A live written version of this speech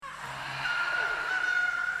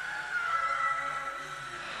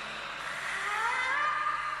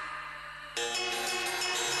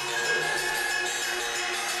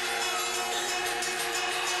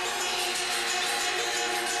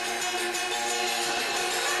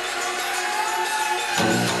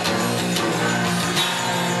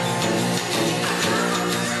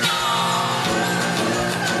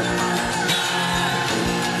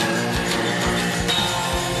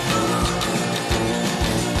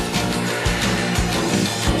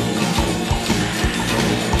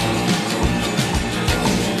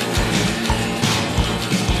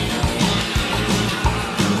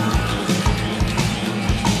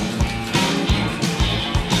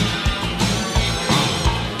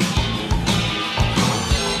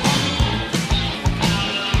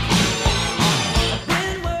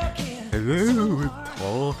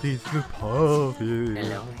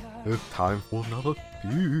It's time for another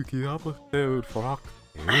spooky episode for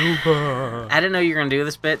October. I didn't know you were gonna do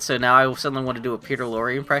this bit, so now I suddenly want to do a Peter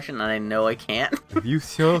Lorre impression, and I know I can't. You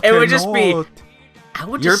sure It would just be. cannot. I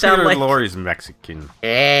would Your just sound Peter like. Lorre's Mexican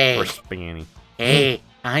Hey, or Spanish. hey,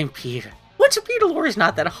 I'm Peter. Which Peter Lorre's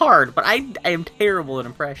not that hard, but I am terrible at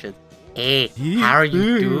impressions. Hey, how are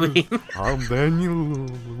you doing? I'm Daniel.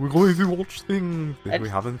 We're going to watch things that we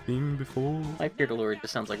I- haven't seen before. My Peter Lorre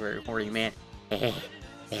just sounds like a very horny man. Hey,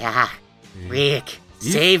 yeah, Rick,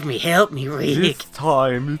 save me, help me, This Rick.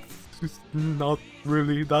 time it's just not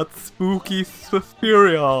really that spooky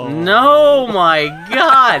Suspiria. No, my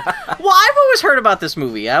God. Well, I've always heard about this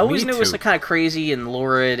movie. I always Me knew it was too. like, kind of crazy and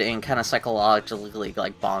lurid and kind of psychologically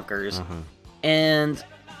like bonkers. Mhm. And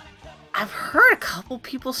I've heard a couple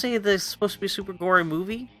people say this is supposed to be a super gory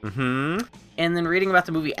movie. Mhm. And then reading about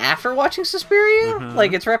the movie after watching Suspiria, Mhm.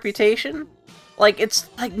 like its reputation, like it's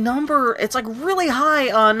like really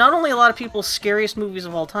high on not only a lot of people's scariest movies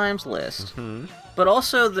of all times list, Mhm. but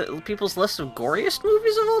also the people's list of goriest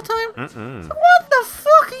movies of all time. Mm-mm. What the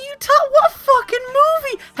fuck are you talking? What fucking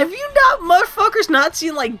movie? Have you motherfuckers not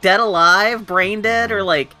seen like Dead Alive, Brain Dead, or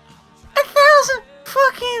like 1,000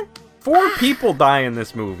 fucking 4 people die in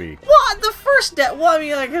this movie. what? The first death. Well, I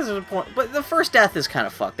mean, I guess there's a point, but the first death is kind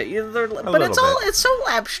of fucked. But it's little all bit. it's so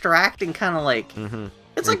abstract and kind of like Mm-hmm.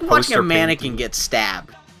 it's like watching a mannequin get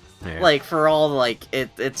stabbed. Yeah. Like for all like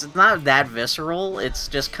it's not that visceral. It's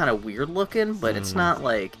just kind of weird looking, but it's not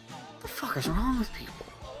like what the fuck is wrong with people?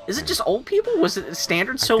 Is it just old people? Was it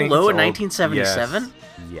standard so I think low it's in old- 1977?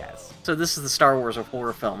 Yes. So this is the Star Wars of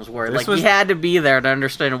horror films, where This like was- you had to be there to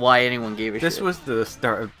understand why anyone gave a shit. This was the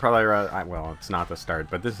start, probably around, well, it's not the start,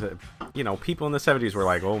 but this is, people in the 70s were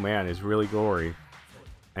like, oh man, it's really gory.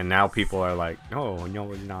 And now people are like, no,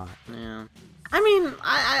 it's not. Yeah. I mean,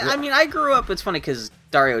 I mean, I grew up. It's funny because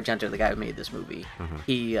Dario Argento, the guy who made this movie,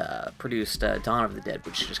 he produced Dawn of the Dead,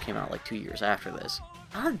 which just came out like 2 years after this.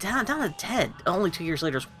 Dawn of the Dead, only 2 years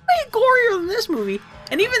later, is way gorier than this movie.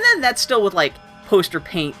 And even then, that's still with like poster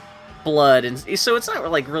paint, blood, and so it's not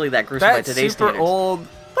like really that gruesome by That today's super standards. old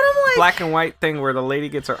But I'm like, black and white thing where the lady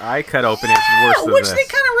gets her eye cut open is worse than which this. they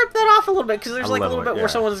kind of ripped that off a little bit because there's A like a little little bit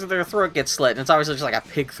bit, where yeah. their throat gets slit, and it's always just like a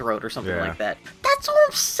pig throat or something Yeah. like that. That's what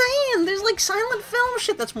I'm saying. There's like silent film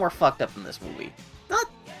shit that's more fucked up in this movie. Not.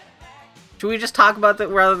 Should we just talk about that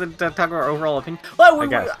rather than talk about our overall opinion? Well, I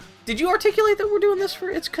guess. did you articulate that we're doing this for?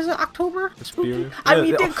 It's because of October. Spooky? Spirit. I Yeah,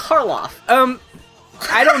 mean, yeah. did Karloff?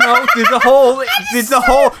 I don't know.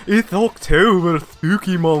 It's October,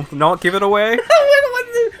 spooky month. Not give it away.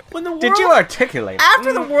 when the world, Did you articulate?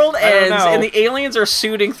 After the world I don't ends know. and the aliens are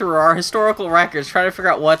shooting through our historical records trying to figure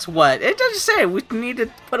out what's what, it doesn't say. We need to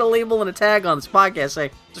put a label and a tag on this podcast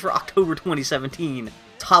saying it's for October 2017.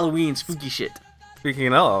 It's Halloween spooky shit.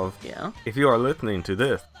 Speaking of, Yeah. if you are listening to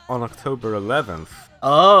this on October 11th,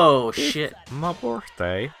 Oh shit. my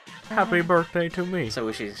birthday, happy birthday to me. So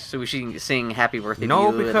we should sing happy birthday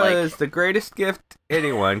No, to you because the greatest gift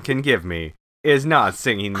anyone can give me is not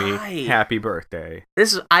singing me I- happy birthday.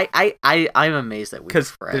 this is I'm amazed that we're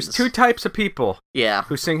Because friends. there's 2 types of people Yeah.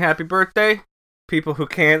 who sing happy birthday. People who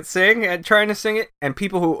can't sing and trying to sing it, and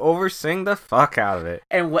people who oversing the fuck out of it.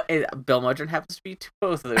 And Bill Mudgeon happens to be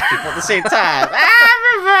both of those people at the same time.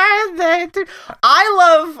 Happy birthday to...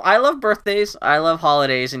 I love birthdays. I love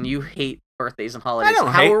holidays, and you hate birthdays and holidays. I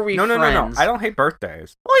don't How hate. are we no. friends? I don't hate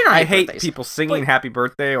birthdays. Well, you don't I hate birthdays. people singing But- happy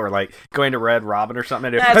birthday or like going to Red Robin or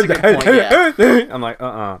something. And That's a good point, yeah. I'm like,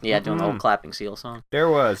 Yeah, doing the old clapping seal song. There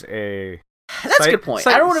was a. That's a good point.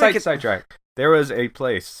 I don't want to make it... sidetrack. There was a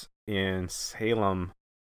place in Salem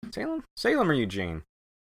or Eugene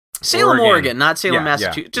Salem, Oregon. Oregon, not Salem, Yeah,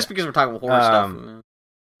 Massachusetts. yeah, Just yeah. because we're talking about horror stuff.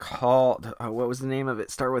 called. What was the name of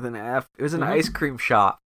it? Start with an F. It was an Mhm. ice cream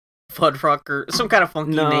shop. Fuddrucker, some kind of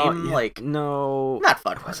funky name, yeah, like no, not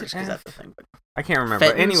Was Fuddruckers, it because that's F? the thing. But I can't remember.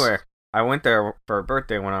 But Fenton's? anyway, I went there for a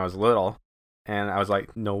birthday when I was little, and I was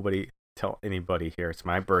like, nobody tell anybody here. It's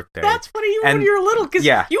my birthday. that's funny. You when And- you were little, because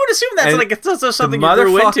yeah. you would assume that's And like it's also something the you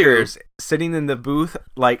grew into. motherfuckers sitting in the booth,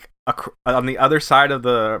 like on the other side of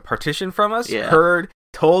the partition from us, Yeah.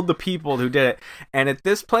 told the people who did it. And at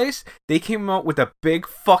this place, they came out with a big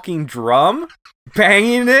fucking drum,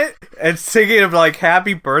 banging it and singing of like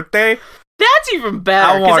 "Happy Birthday." That's even better,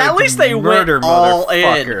 I because wanted at least to they went murder all in.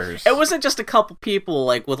 motherfuckers. It wasn't just a couple people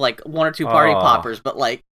like with like 1 or 2 party Oh. poppers, but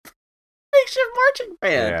like makeshift marching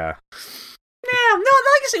band. Yeah, Yeah, no,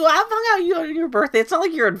 like I say, well, I've hung out you on your birthday. It's not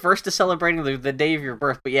like you're adverse to celebrating the day of your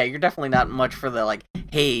birth, but yeah, you're definitely not much for the like,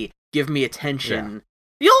 hey, give me attention.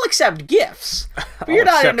 You'll accept gifts, but you're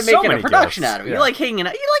not into making a production out of it. Yeah. You like hanging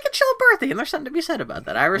out. You like a chill birthday, and there's something to be said about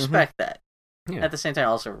that. I respect that. Yeah. At the same time,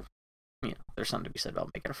 also there's something to be said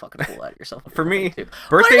about making a fucking fool out of yourself. For me, too.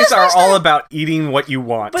 birthdays are all about eating what you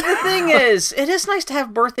want. But the thing is, it is nice to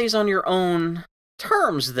have birthdays on your own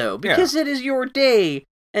terms, though, because it is your day,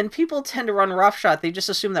 and people tend to run roughshod. They just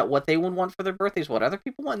assume that what they would want for their birthday is what other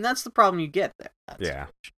people want, and that's the problem you get there.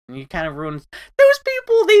 And you kind of ruin those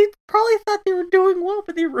people. They probably thought they were doing well,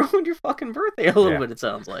 but they ruined your fucking birthday a little bit, it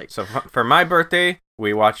sounds like. So for my birthday,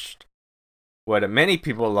 we watched what many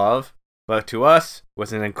people love, but to us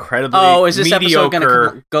was an incredibly is this episode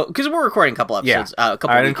gonna go? Because we're recording a couple episodes.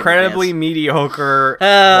 An incredibly mediocre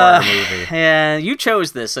horror movie. Yeah, you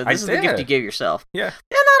chose this, so this is the gift you gave yourself. Yeah,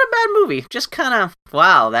 not a bad movie. Just kind of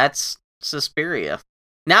wow, that's Suspiria.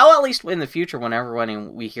 Now, at least in the future, whenever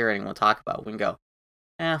we hear anyone talk about it, we can go,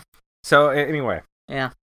 yeah. So anyway,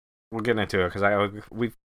 we'll get into it because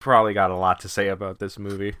we've probably got a lot to say about this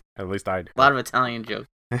movie. At least I do. A lot of Italian jokes.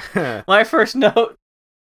 My first note.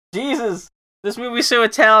 Jesus, this movie's so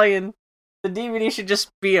Italian. The DVD should just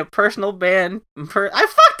be a personal band. I fucked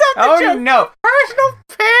up the joke. No. Personal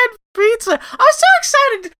pan pizza. I'm so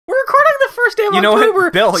excited. We're recording the first day of October.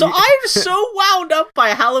 What, Bill, so I'm so wound up by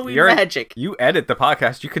Halloween magic. You edit the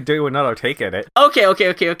podcast. You could do another take at it. Okay.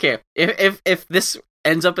 If this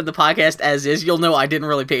ends up in the podcast as is, you'll know I didn't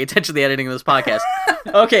really pay attention to the editing of this podcast.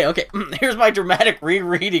 Okay. Here's my dramatic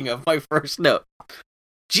rereading of my first note.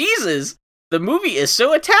 Jesus. The movie is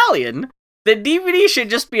so Italian, the DVD should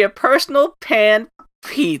just be a personal pan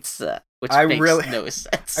pizza, which makes no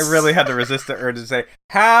sense. I really had to resist the urge to say,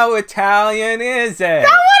 how Italian is it? That would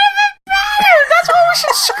have been better! That's why we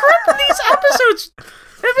should script these episodes!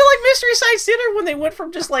 It'd be like Mystery Science Theater when they went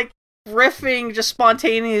from just like riffing just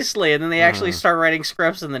spontaneously, and then they actually start writing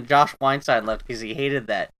scripts, and then Josh Weinstein left because he hated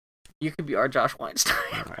that. You could be our Josh Weinstein.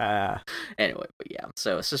 Anyway, but yeah,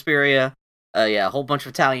 so Suspiria. A whole bunch of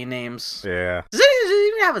Italian names. Yeah. Does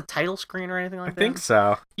it even have a title screen or anything like that? I think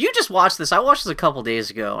so. You just watched this. I watched this a couple days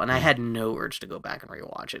ago, and I had no urge to go back and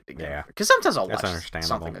rewatch it again. Yeah. Because sometimes I'll watch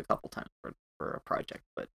something a couple times for a project,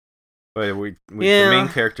 but the main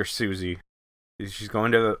character, Susie, she's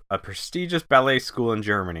going to a prestigious ballet school in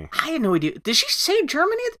Germany. I had no idea. Did she say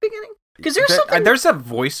Germany at the beginning? Because there's a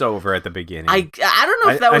voiceover at the beginning. I don't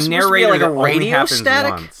know if that was supposed to be like a radio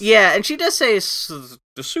static. Once. Yeah, and she does say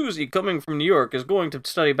Susie coming from New York is going to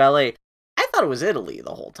study ballet. I thought it was Italy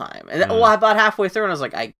the whole time, and about halfway through, and I was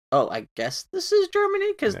like, I guess this is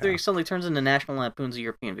Germany because there suddenly turns into National Lampoon's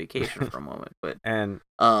European Vacation for a moment. But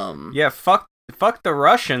fuck the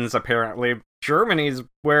Russians. Apparently, Germany's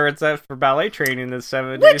where it's at for ballet training in the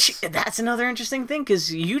 70s. Which, that's another interesting thing,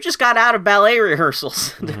 because you just got out of ballet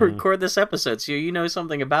rehearsals to record this episode, so you know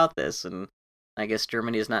something about this, and I guess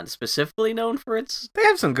Germany is not specifically known for its... They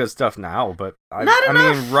have some good stuff now, but I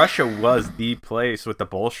mean, Russia was the place with the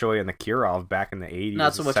Bolshoi and the Kirov back in the 80s,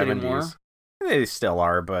 not so much 70s. Anymore. They still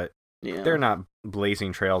are, but they're not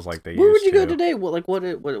blazing trails like they used to. Where would you go today?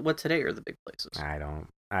 What today are the big places? I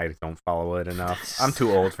don't follow it enough. I'm too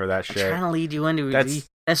old for that shit. I'm trying to lead you into it.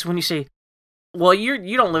 That's when you say, well,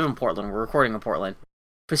 you don't live in Portland. We're recording in Portland.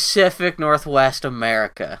 Pacific Northwest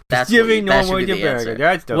America. That's that should be the answer.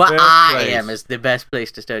 That's the what best I place. am is the best place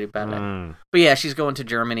to study ballet. But yeah, she's going to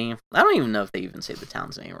Germany. I don't even know if they even say the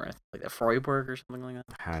town's name or anything like that. Freiburg or something like that.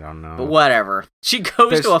 I don't know. But whatever. She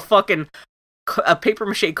goes to a paper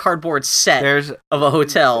mache cardboard set of a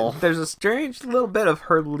hotel. There's a strange little bit of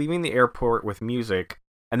her leaving the airport with music,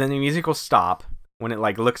 and then the music will stop when it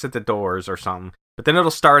like looks at the doors or something. But then it'll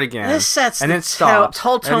start again. This sets and the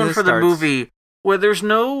whole tone for the movie. Where there's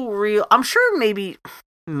no real... I'm sure maybe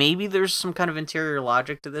there's some kind of interior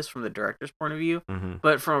logic to this from the director's point of view,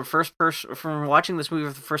 but from from watching this movie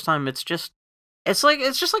for the first time, it's just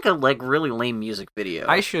like a really lame music video.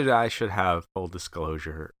 I should have full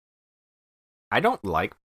disclosure. I don't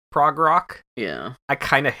like prog rock. Yeah. I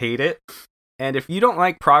kind of hate it. And if you don't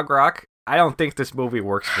like prog rock, I don't think this movie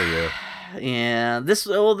works for you. Yeah. The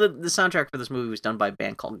soundtrack for this movie was done by a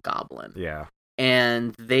band called Goblin. Yeah.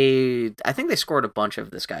 And I think they scored a bunch of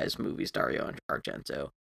this guy's movies, Dario Argento.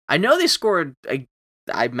 I know they scored,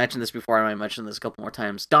 I mentioned this before, I might mention this a couple more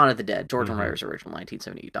times, Dawn of the Dead, George Romero's original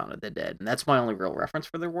 1978 Dawn of the Dead. And that's my only real reference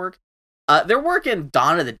for their work. Their work in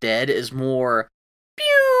Dawn of the Dead is more,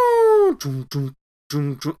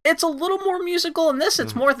 it's a little more musical. In this,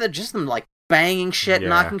 it's more than just them like banging shit,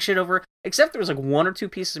 knocking shit over. Except there's like one or two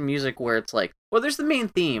pieces of music where it's like, well, there's the main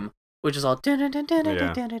theme, which is all...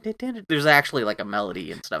 There's actually like a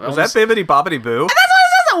melody and stuff. Was that Bibbidi Bobbidi Boo? And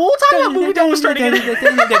that's the whole time that movie was starting to...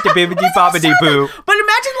 Bibbidi Bobbidi Boo. But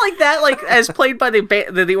imagine like that, like as played by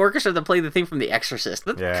the orchestra that played the theme from The Exorcist.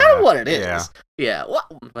 That's kind of what it is. Yeah. Well,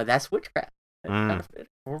 but that's witchcraft. But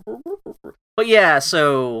yeah,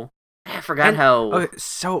 so... I forgot how... Okay,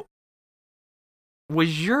 so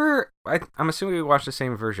was your... I'm assuming we watched the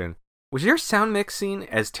same version. Was your sound mixing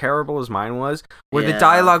as terrible as mine was? Where the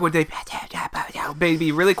dialogue would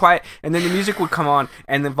be really quiet, and then the music would come on,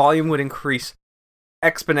 and the volume would increase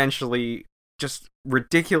exponentially, just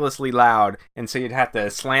ridiculously loud, and so you'd have to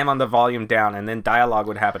slam on the volume down, and then dialogue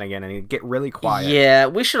would happen again, and it'd get really quiet. Yeah,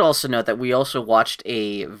 we should also note that we also watched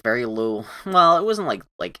a very low... Well, it wasn't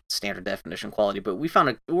like standard definition quality, but we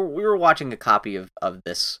were watching a copy of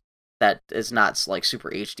this that is not like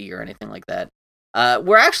super HD or anything like that.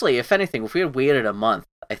 We're actually, if anything, if we had waited a month,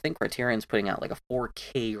 I think Criterion's putting out like a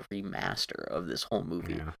 4K remaster of this whole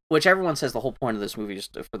movie, which everyone says the whole point of this movie is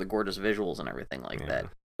for the gorgeous visuals and everything like that.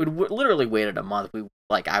 We'd literally waited a month.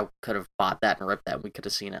 I could have bought that and ripped that. We could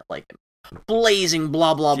have seen it like blazing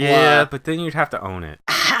blah blah blah. Yeah, but then you'd have to own it.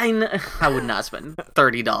 I would not spend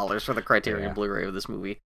 $30 for the Criterion Blu-ray of this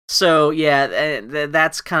movie. So yeah,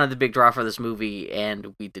 that's kind of the big draw for this movie,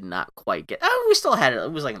 and we did not quite get. Oh, we still had it.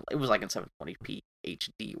 It was like in 720p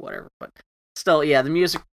HD, whatever. But still, yeah, the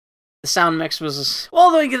music, the sound mix was.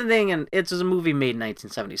 Well, the thing, and it's a movie made in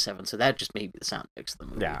 1977, so that just may be the sound mix of the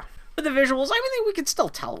movie. Yeah. But the visuals, I mean, we could still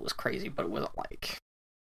tell it was crazy, but it wasn't like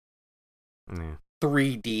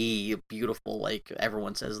 3D beautiful like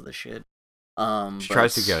everyone says the shit. She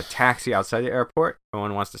tries to get a taxi outside the airport. No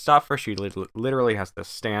one wants to stop her. She literally has to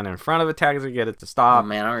stand in front of a taxi to get it to stop. Oh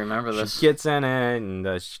man, I remember this. She gets in it, and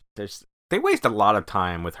they waste a lot of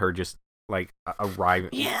time with her just like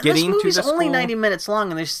arriving. Yeah, getting this movie's to the only school. 90 minutes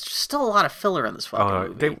long, and there's still a lot of filler in this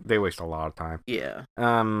fucking movie. They waste a lot of time. Yeah.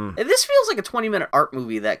 This feels like a 20-minute art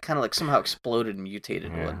movie that kind of like somehow exploded and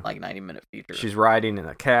mutated into like 90-minute feature. She's riding in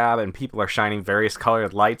a cab, and people are shining various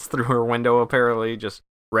colored lights through her window. Apparently, just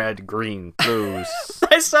red, green, blues.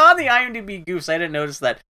 I saw the IMDb goofs. I didn't notice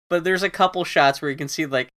that, but there's a couple shots where you can see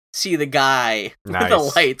the guy with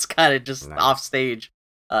the lights kind of just off stage,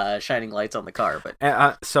 shining lights on the car. But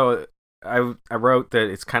so I wrote that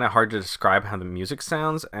it's kind of hard to describe how the music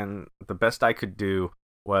sounds, and the best I could do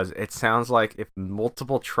was it sounds like if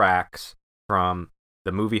multiple tracks from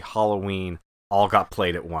the movie Halloween all got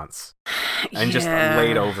played at once and just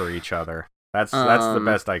laid over each other. That's the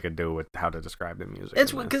best I could do with how to describe the music.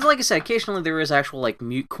 It's because, like I said, occasionally there is actual like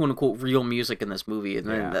quote unquote real music in this movie, and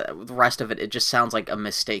then the rest of it just sounds like a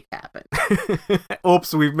mistake happened.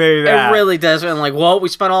 Oops, we've made that. It really does, and like, well, we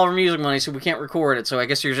spent all our music money, so we can't record it. So I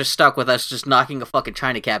guess you're just stuck with us just knocking a fucking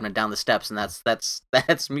china cabinet down the steps, and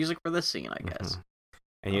that's music for this scene, I guess.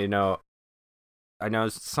 And I know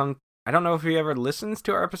I don't know if he ever listens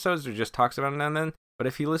to our episodes or just talks about it and then, but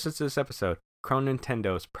if he listens to this episode, Chrome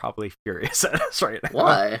Nintendo is probably furious at us right now.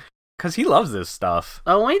 Why? Because he loves this stuff.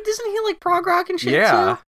 Oh, wait, doesn't he like prog rock and shit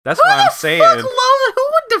too? That's what I'm saying. Who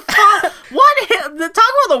would define what?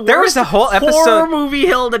 Talk about the there was a whole episode, horror movie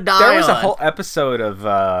hill to die on. There was a whole episode of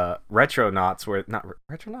Retronauts where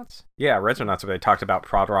Retronauts? Yeah, Retronauts where they talked about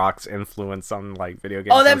prog rock's influence on like video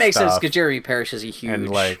games. Oh, that makes sense because Jeremy Parrish is a huge and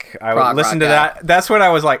like I would listen to that. That's when I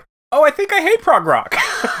was like, oh, I think I hate prog rock.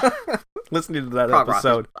 Listening to that prog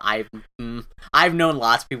episode. I've known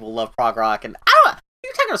lots of people who love prog rock, and I don't know.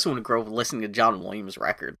 You're talking about someone who grew up listening to John Williams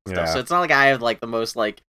records and stuff, so it's not like I have like the most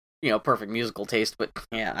like perfect musical taste, but this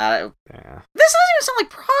doesn't even sound like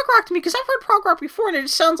prog rock to me because I've heard prog rock before, and it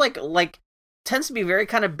just sounds like tends to be very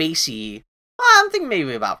kind of bassy. I'm thinking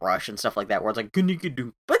maybe about Rush and stuff like that, where it's like,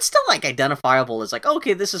 but it's still like identifiable as like,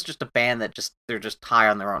 okay, this is just a band that they're just high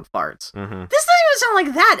on their own farts. Mm-hmm. This doesn't even sound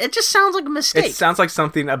like that. It just sounds like a mistake. It sounds like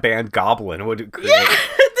something a band Goblin would create.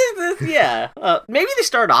 Yeah. Maybe they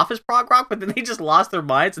started off as prog rock, but then they just lost their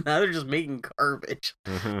minds, and now they're just making garbage.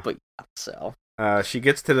 Mm-hmm. But so. She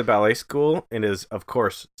gets to the ballet school and is, of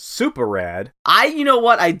course, super rad. You know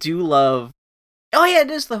what? I do love. Oh yeah,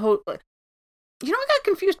 it is the whole. I got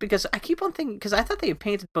confused because I keep on thinking because I thought they had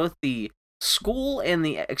painted both the school and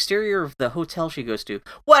the exterior of the hotel she goes to.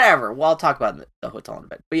 Whatever. Well, I'll talk about the hotel in a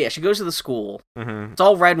bit. But yeah, she goes to the school. Mm-hmm. It's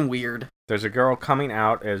all red and weird. There's a girl coming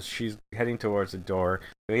out as she's heading towards the door.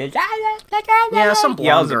 Yeah, some blonde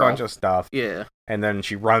yells girl. A bunch of stuff. Yeah. And then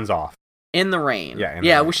she runs off. In the rain.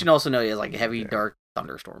 Yeah, we should also know there's like heavy, dark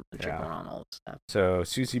thunderstorms and shit going on all this stuff. So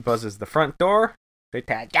Susie buzzes the front door. They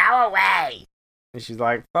tell go away. And she's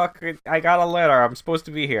like, fuck it, I got a letter. I'm supposed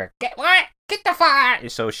to be here. Get what? Get the fuck.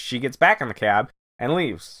 So she gets back in the cab and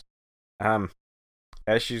leaves. As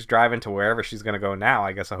she's driving to wherever she's going to go now,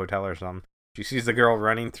 I guess a hotel or something, she sees the girl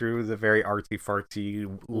running through the very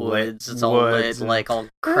artsy-fartsy woods. It's all lit, like all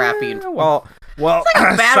crappy. And well, it's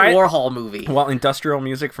like a bad Warhol movie. Well, industrial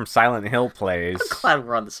music from Silent Hill plays. I'm glad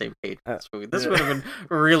we're on the same page for this movie. This would have been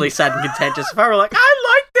really sad and contentious if I were like,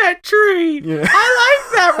 I like that tree. Yeah. I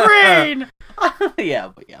like that rain.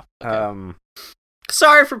 Yeah, but yeah. Okay.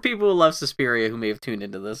 Sorry for people who love Suspiria who may have tuned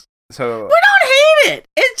into this. So we don't hate it.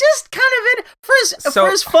 It's just kind of for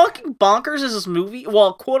as fucking bonkers as this movie,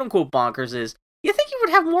 well, quote unquote bonkers is. You think you would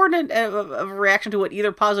have more of a reaction to it,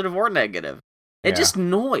 either positive or negative? It's just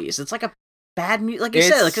noise. It's like a bad music, like you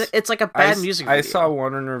said. Like it's like a bad music video. I saw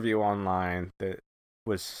one review online that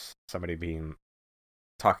was somebody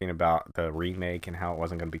talking about the remake and how it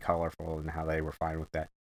wasn't going to be colorful and how they were fine with that.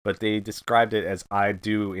 But they described it as I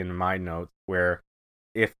do in my notes, where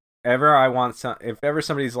if ever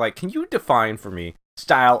somebody's like, "Can you define for me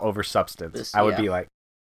style over substance?" I would be like,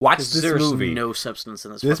 "Watch this movie." There's no substance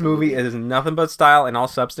in this. This movie is nothing but style and all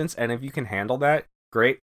substance, and if you can handle that,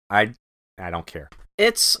 great. I don't care.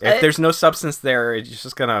 If there's no substance there,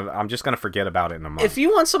 I'm just gonna forget about it in a month. If you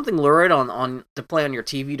want something lurid on to play on your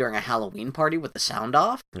TV during a Halloween party with the sound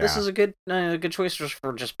off, this is a good choice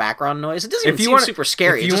for just background noise. It doesn't even seem super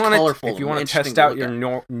scary. It's just colorful. If you want to test out your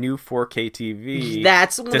new 4K TV,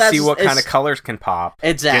 to see what kind of colors can pop,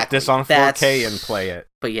 exactly. Get this on 4K and play it.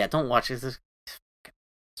 But yeah, don't watch it.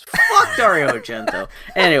 Fuck Dario Argento.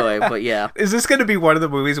 Anyway, but yeah. Is this going to be one of the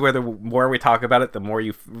movies where the more we talk about it, the more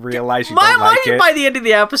you realize you don't like it? By the end of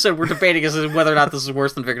the episode, we're debating whether or not this is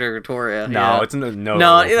worse than Victor Victoria. No, it's no.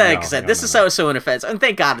 Like I said, this is so inoffensive. And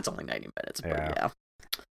thank God it's only 90 minutes. But yeah.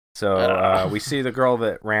 So we see the girl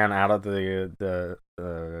that ran out of the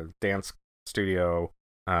dance studio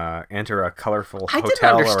enter a colorful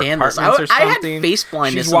hotel or apartments or something. I had face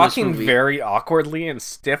blindness. She's walking very awkwardly and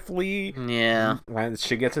stiffly. Yeah. When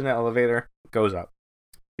she gets in the elevator, goes up.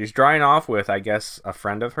 She's drying off with, I guess, a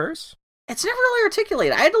friend of hers. It's never really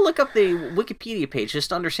articulated. I had to look up the Wikipedia page just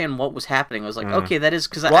to understand what was happening. I was like, okay, that is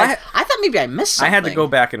because I thought maybe I missed something. I had to go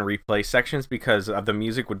back and replay sections because the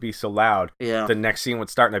music would be so loud. Yeah. The next scene would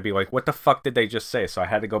start and I'd be like, what the fuck did they just say? So I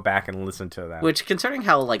had to go back and listen to that. Which, considering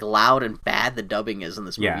how like loud and bad the dubbing is in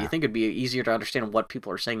this movie, you think it'd be easier to understand what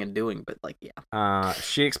people are saying and doing, but like, yeah.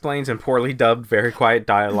 She explains in poorly dubbed, very quiet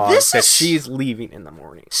dialogue that she's leaving in the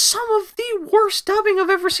morning. Some of the worst dubbing I've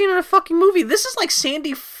ever seen in a fucking movie. This is like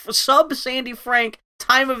Sandy Frank,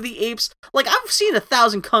 Time of the Apes. Like, I've seen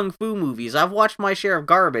 1,000 kung fu movies. I've watched my share of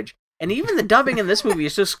garbage. And even the dubbing in this movie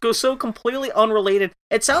is just so completely unrelated.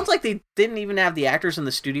 It sounds like they didn't even have the actors in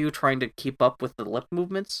the studio trying to keep up with the lip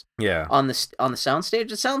movements. Yeah. On the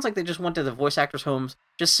soundstage. It sounds like they just went to the voice actors' homes,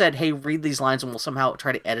 just said, hey, read these lines and we'll somehow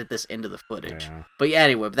try to edit this into the footage. Yeah. But yeah,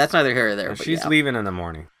 anyway, but that's neither here nor there. She's leaving in the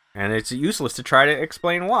morning. And it's useless to try to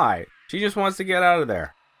explain why. She just wants to get out of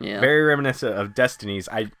there. Yeah. Very reminiscent of Destiny's.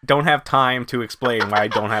 I don't have time to explain why I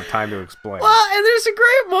don't have time to explain. Well, and there's a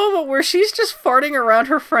great moment where she's just farting around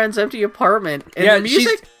her friend's empty apartment. And the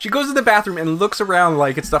music... she goes to the bathroom and looks around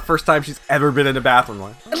like it's the first time she's ever been in a bathroom.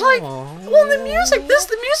 The music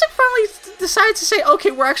finally decides to say, okay,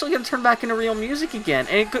 we're actually going to turn back into real music again.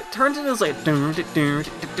 And it turns into this like... I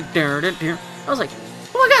was like...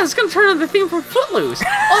 oh my god, it's gonna turn into the theme from Footloose.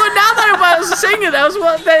 Oh, now that I was singing,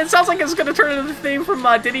 it sounds like it's gonna turn into the theme from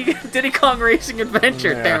Diddy Kong Racing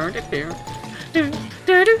Adventure. Yeah.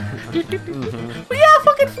 But yeah,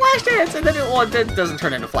 fucking Flashdance, and then it doesn't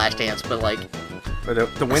turn into Flashdance, but like. But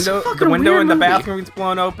the window in the bathroom is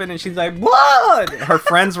blown open, and she's like, "What?" Her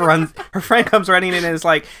friend comes running in and is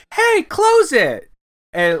like, "Hey, close it!"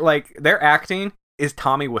 And like their acting is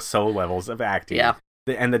Tommy Wiseau levels of acting. Yeah.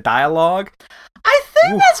 And the dialogue. I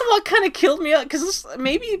think that's what kind of killed me up, because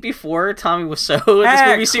maybe before Tommy Wiseau, this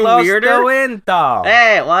movie seemed weirder. The window.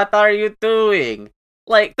 Hey, what are you doing?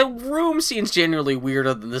 Like, the room seems genuinely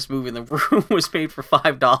weirder than this movie, and the room was made for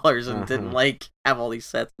 $5 and didn't, like, have all these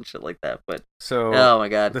sets and shit like that, but... So, oh my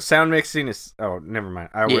god. The sound mixing is... Oh, never mind.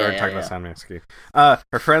 We already talked about sound mixing.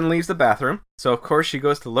 Her friend leaves the bathroom, so of course she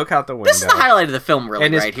goes to look out the window. This is the highlight of the film, really,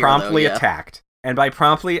 and is promptly attacked. And by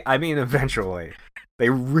promptly, I mean eventually. They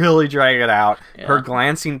really drag it out. Yeah. Her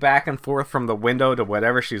glancing back and forth from the window to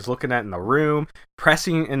whatever she's looking at in the room,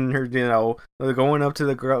 pressing in her, going up to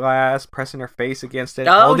the glass, pressing her face against it.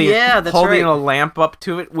 Holding a lamp up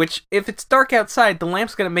to it, which, if it's dark outside, the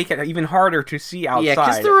lamp's going to make it even harder to see outside. Yeah,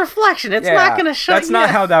 because the reflection, it's not going to show. That's not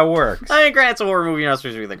how that works. I mean, granted, it's a horror movie, you're not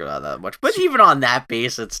supposed to think about that much. But even on that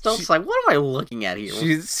base, it's still just like, what am I looking at here?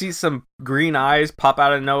 She sees some green eyes pop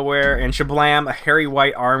out of nowhere, and shablam, a hairy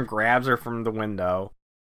white arm grabs her from the window.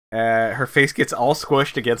 Her face gets all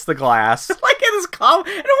squished against the glass. Like it is and the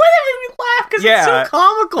way that made me laugh because it's so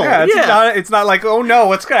comical. Yeah, it's not like, oh no,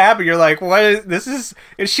 what's gonna happen? You're like, what is this?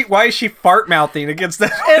 Why is she fart mouthing against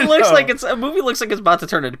that? It looks like a movie looks like it's about to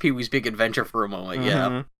turn into Pee-wee's Big Adventure for a moment.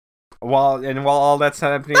 Yeah. While all that's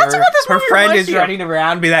happening, her friend is running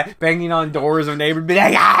around, banging on doors of neighbors, be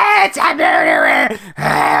like, it's a murderer!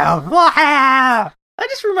 I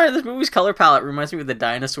just reminded this movie's color palette reminds me of the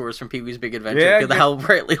dinosaurs from Pee-wee's Big Adventure. Yeah, because of how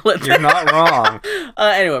brightly lit. You're not wrong.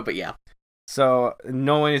 Anyway, but yeah. So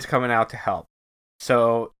no one is coming out to help.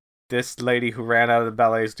 So this lady who ran out of the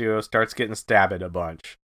ballet studio starts getting stabbed a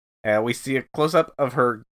bunch. And we see a close-up of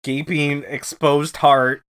her gaping, exposed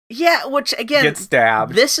heart. Yeah, which, again, get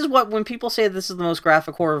stabbed. This is what, when people say this is the most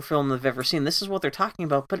graphic horror film they've ever seen, this is what they're talking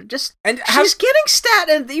about, but it just, she's getting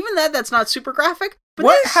stabbed, and even that's not super graphic. But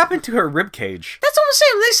what happened to her ribcage? That's what I'm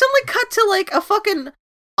saying, they suddenly cut to, like, a fucking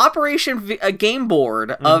a game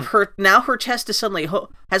board of her, now her chest is suddenly,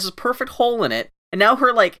 has a perfect hole in it, and now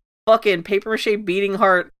her, like, fucking papier-mâché beating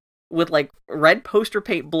heart with, like, red poster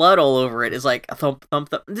paint blood all over it is like, a thump, thump,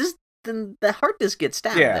 thump. Then the heart just gets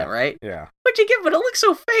stabbed then, right? Yeah. But it looks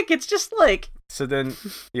so fake. It's just like. So then,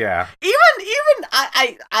 yeah. Even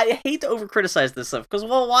I hate to over criticize this stuff because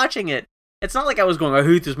while watching it, it's not like I was going, I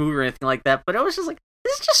hate this movie or anything like that. But I was just like,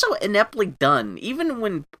 this is just so ineptly done.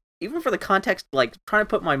 Even for the context, like trying to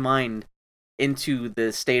put my mind into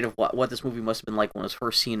the state of what this movie must have been like when it was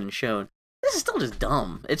first seen and shown. This is still just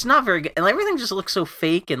dumb. It's not very good, and everything just looks so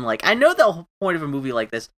fake. And like, I know the whole point of a movie like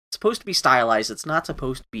this, it's supposed to be stylized. It's not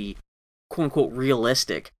supposed to be quote unquote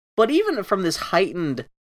realistic, but even from this heightened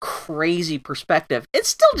crazy perspective, it's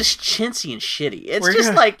still just chintzy and shitty.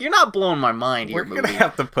 It's like, you're not blowing my mind here. We're gonna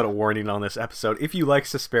have to put a warning on this episode. If you like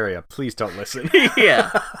Suspiria, please don't listen. Yeah.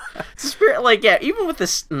 Suspiria, like, yeah, even with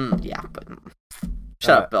this yeah, but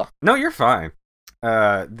shut up, Bill. No, you're fine.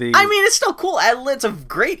 I mean, it's still cool. It's a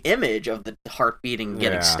great image of the heart beating,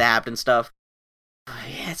 getting stabbed and stuff.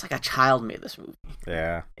 Yeah, it's like a child made this movie.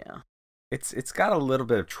 Yeah. It's got a little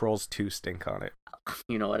bit of Trolls 2 stink on it.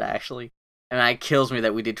 You know what, actually? And it kills me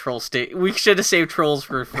that we did Trolls. We should have saved Trolls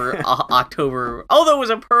for October. Although it was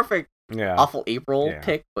a perfect, awful April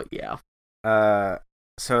pick, but yeah.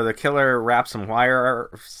 So the killer wraps some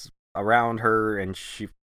wire around her, and she.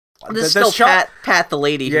 This is still Pat the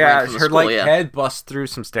lady. Yeah, who her school, head busts through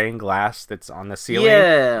some stained glass that's on the ceiling.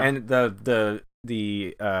 Yeah, and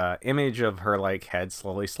the image of her like head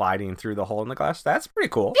slowly sliding through the hole in the glass. That's pretty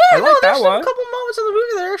cool. Yeah, I like that there's one. A couple moments in the movie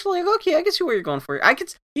that are actually like, okay, I can see where you're going for.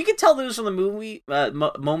 You could tell those from the movie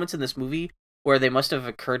moments in this movie where they must have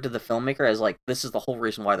occurred to the filmmaker as like, this is the whole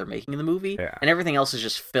reason why they're making the movie, and everything else is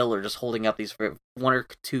just filler, just holding up these one or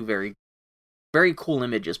two very, very cool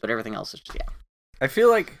images, but everything else is just I feel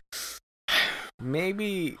like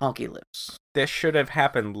maybe honky lips. This should have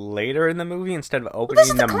happened later in the movie instead of opening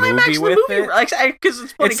the movie with it. Because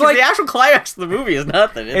it's funny, because the actual climax of the movie is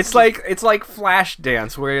nothing. It's like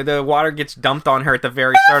Flashdance, where the water gets dumped on her at the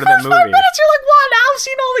very start of the movie. 5 minutes, you're like, wow, now I've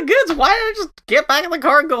seen all the goods. Why don't I just get back in the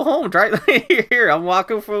car and go home? Right here, I'm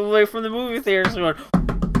walking away from the movie theater, so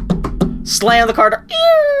going, slam the car door.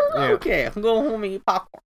 Okay, I'm going home and eat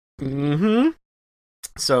popcorn. Mm-hmm.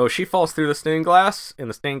 So she falls through the stained glass, and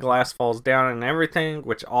the stained glass falls down and everything,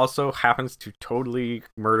 which also happens to totally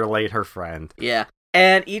murderate her friend. Yeah,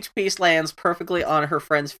 and each piece lands perfectly on her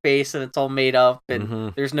friend's face, and it's all made up,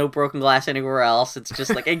 and there's no broken glass anywhere else. It's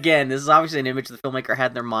just like, again, this is obviously an image the filmmaker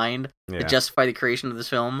had in their mind to justify the creation of this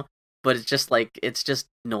film, but it's just like, it's just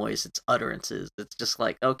noise, it's utterances. It's just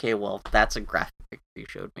like, okay, well, that's a graphic picture you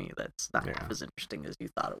showed me. That's not half as interesting as you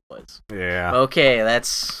thought it was. Yeah. Okay,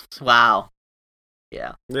 that's, wow.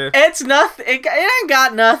 Yeah. It's nothing. It ain't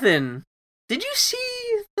got nothing. Did you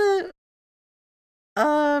see the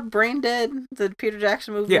Brain Dead, the Peter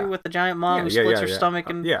Jackson movie with the giant mom who splits her stomach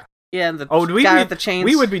and and the guy with the chains?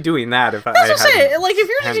 We would be doing that if That's what I'm saying. Like, if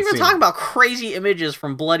you're just even talking about crazy images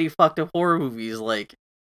from bloody fucked up horror movies, like,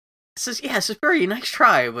 Suspiria, nice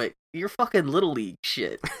try, but you're fucking Little League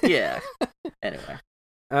shit. Yeah. Anyway.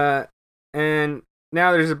 And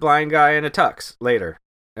now there's a blind guy in a tux later.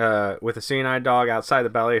 With a seeing-eyed dog outside the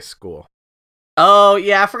ballet school. Oh,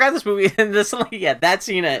 yeah, I forgot this movie. That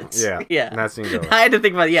scene ends. Yeah. That scene's over. I had to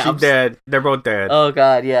think about it. Yeah, she's dead. They're both dead. Oh,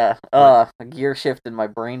 God, yeah. A gear shift in my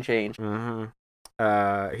brain changed.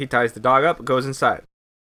 Mm-hmm. He ties the dog up, goes inside.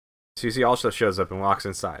 Susie also shows up and walks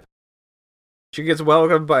inside. She gets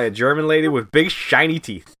welcomed by a German lady with big, shiny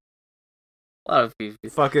teeth. A lot of people.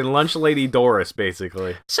 Fucking lunch lady Doris,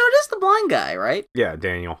 basically. So does the blind guy, right? Yeah,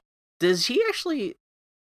 Daniel. Does he actually...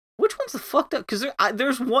 Which one's the fucked up? Because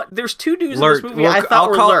there's two dudes in this movie I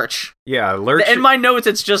thought were Lurch. Yeah, Lurch. In my notes,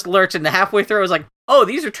 it's just Lurch, and halfway through, I was like, oh,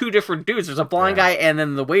 these are two different dudes. There's a blind guy and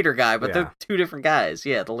then the waiter guy, but they're two different guys.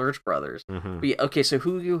 Yeah, the Lurch brothers. Mm-hmm. But okay, so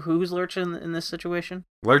who's Lurch in this situation?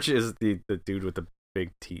 Lurch is the dude with the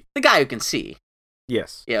big teeth. The guy who can see.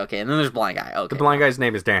 Yes. Yeah, okay, and then there's blind guy. Okay. The blind guy's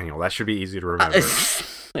name is Daniel. That should be easy to remember.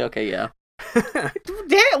 Okay, yeah.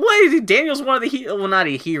 Daniel's one of the well, not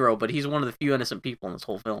a hero, but he's one of the few innocent people in this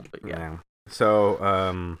whole film. But yeah.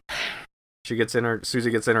 So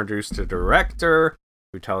Susie gets introduced to the director,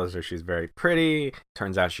 who tells her she's very pretty.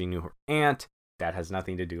 Turns out she knew her aunt. That has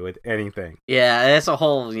nothing to do with anything. Yeah, that's a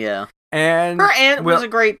whole, yeah. And her aunt was a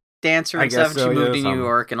great dancer and I guess stuff. so, She moved yeah, to New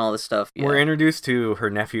York and all this stuff. Yeah. We're introduced to her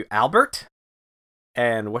nephew, Albert.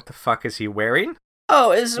 And what the fuck is he wearing?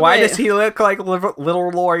 Oh, why does he look like little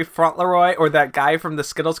Lori Fauntleroy or that guy from the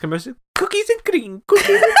Skittles commercial? Cookies and cream,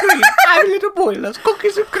 cookies and cream. I'm a little boy loves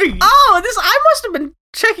cookies and cream. Oh, I must have been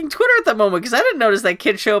checking Twitter at that moment because I didn't notice that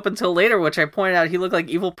kid show up until later, which I pointed out he looked like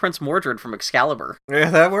evil Prince Mordred from Excalibur.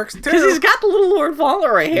 Yeah, that works too. Because he's got the little Lord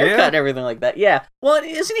Fauntleroy haircut and everything like that. Yeah. Well,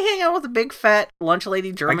 isn't he hanging out with a big fat lunch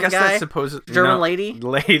lady German guy? I guess that's supposed German lady.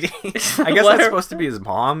 Lady. I guess that's supposed to be his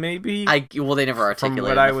mom, maybe. Well, they never articulated. From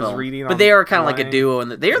what I was reading, but they are kind of like a duo,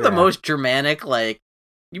 and they are the most Germanic. Like,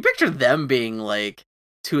 you picture them being like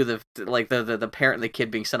two of the parent and the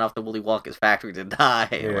kid being sent off to Willy Wonka's factory to die.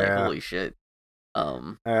 Yeah. Like, holy shit.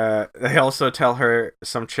 They also tell her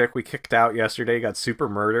some chick we kicked out yesterday got super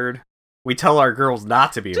murdered. We tell our girls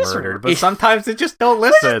not to be murdered, but sometimes they just don't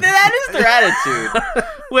listen. That is their attitude.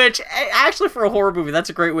 Which, actually, for a horror movie,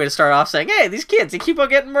 that's a great way to start off saying, hey, these kids, they keep on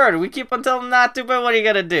getting murdered. We keep on telling them not to, but what are you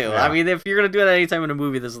going to do? Yeah. I mean, if you're going to do it anytime in a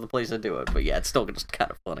movie, this is the place to do it. But yeah, it's still just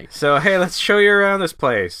kind of funny. So, hey, let's show you around this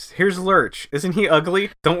place. Here's Lurch. Isn't he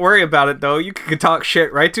ugly? Don't worry about it, though. You can talk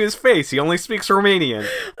shit right to his face. He only speaks Romanian.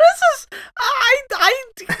 This is...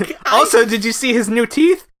 Also, did you see his new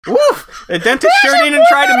teeth? Woof! The dentist sure didn't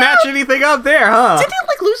try to match anything up there, huh? Did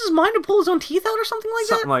he, lose his mind and pull his own teeth out or something like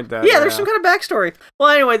that? Something like that. Yeah, there's some kind of backstory. Well,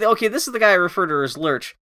 anyway, okay, this is the guy I refer to as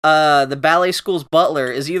Lurch. The ballet school's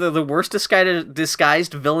butler is either the worst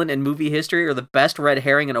disguised villain in movie history or the best red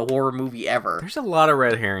herring in a horror movie ever. There's a lot of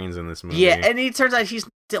red herrings in this movie. Yeah, and it turns out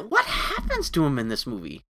what happens to him in this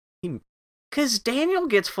movie? Because Daniel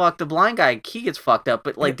gets fucked, the blind guy, he gets fucked up,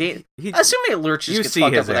 but assuming Lurch just gets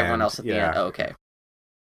fucked up with everyone else at the end. Oh, okay.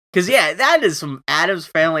 Because, that is some Addams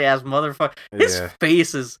Family-ass motherfucker. His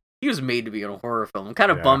face is... He was made to be in a horror film. I'm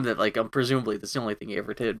kind of bummed that, presumably that's the only thing he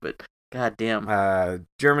ever did, but goddamn.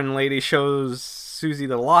 German lady shows Susie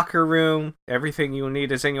the locker room. Everything you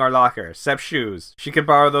need is in your locker, except shoes. She could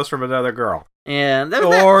borrow those from another girl.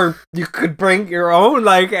 Or you could bring your own,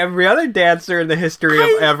 like every other dancer in the history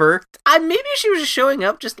of ever. Maybe she was just showing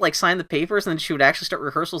up, just, sign the papers, and then she would actually start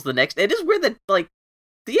rehearsals the next day. It is weird that,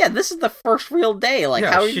 this is the first real day.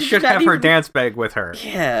 How she should have her dance bag with her.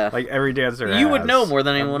 Yeah. Like every dancer You would know more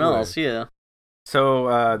than anyone else, yeah.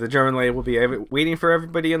 So, the German lady will be waiting for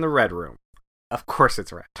everybody in the red room. Of course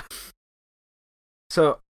it's red.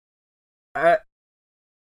 So,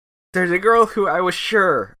 there's a girl who I was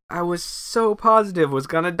so positive was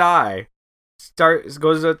gonna die.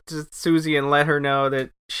 Goes up to Susie and let her know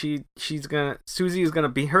that Susie is gonna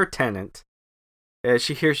be her tenant.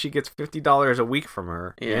 She hears she gets $50 a week from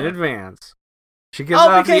her in advance. She gives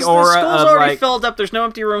off the aura the school's of already filled up. There's no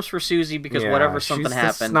empty rooms for Susie because something she's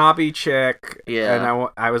happened. The snobby chick. Yeah, and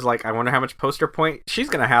I was like, I wonder how much poster point she's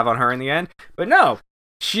gonna have on her in the end. But no,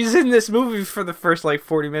 she's in this movie for the first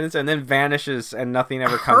 40 minutes and then vanishes and nothing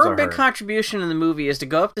ever comes of her. Her big contribution in the movie is to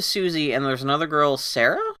go up to Susie and there's another girl,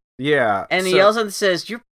 Sarah. Yeah, and he yells and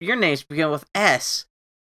says, "Your names begin with S."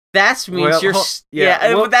 That means you're... that's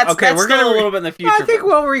we're still a little bit in the future. I think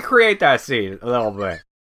we'll recreate that scene a little bit.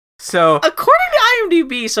 So, according to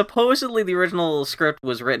IMDb, supposedly the original script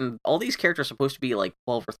was written... All these characters are supposed to be 12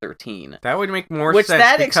 or 13. That would make more sense.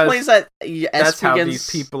 Which explains that that's how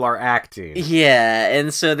these people are acting. Yeah,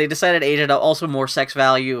 and so they decided to age it up. Also, more sex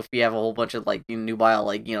value if you have a whole bunch of nubile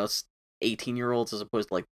 18-year-olds as opposed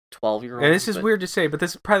to 12-year-olds. And this is weird to say, but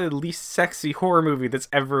this is probably the least sexy horror movie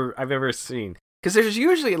I've ever seen. Because there's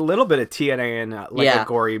usually a little bit of TNA in a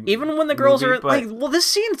gory even when the girls are this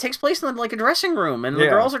scene takes place in a dressing room and the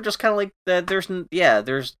girls are just kind of there's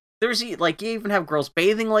you even have girls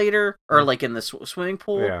bathing later or in the swimming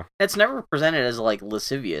pool. Yeah. It's never presented as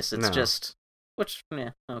lascivious. It's just okay.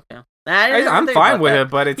 I'm fine with it,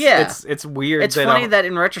 but it's weird. It's funny that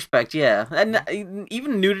in retrospect, and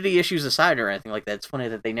even nudity issues aside or anything like that, it's funny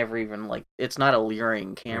that they never even it's not a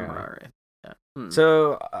leering camera. Yeah.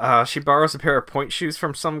 So she borrows a pair of point shoes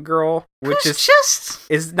from some girl, which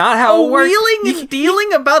is not how it works. Wheeling and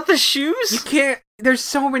dealing about the shoes. You can't. There's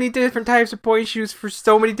so many different types of point shoes for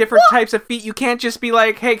so many different types of feet. You can't just be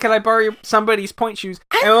like, "Hey, can I borrow somebody's point shoes?"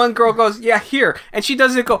 And one girl goes, "Yeah, here," and she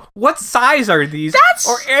doesn't go, "What size are these?"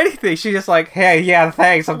 or anything. She's just like, "Hey, yeah,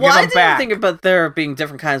 thanks. I'll give them back." I didn't think about there being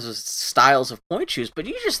different kinds of styles of point shoes, but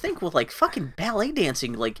you just think with fucking ballet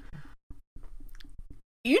dancing,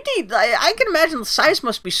 you need. I can imagine the size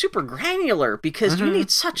must be super granular because you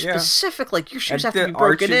need such specific. Like your shoes have to be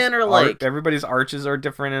broken in, or like everybody's arches are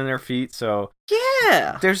different in their feet. So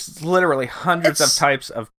yeah, there's literally hundreds of types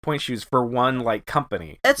of point shoes for one like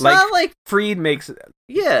company. It's like, not like Freed makes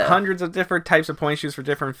hundreds of different types of point shoes for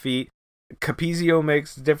different feet. Capezio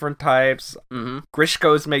makes different types.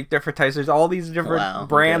 Grishko's make different types. There's all these different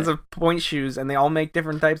brands of point shoes, and they all make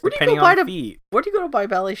different types depending on feet. Where do you go to buy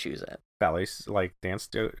ballet shoes at? Ballets, like dance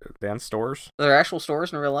stores. Are there actual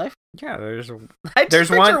stores in real life? Yeah, there's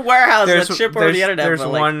one warehouse that ship over the internet. There's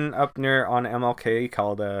one up near on MLK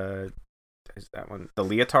called is that one the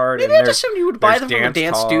Leotard? Maybe I just assumed you would buy them from a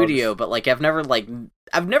dance studio, but like I've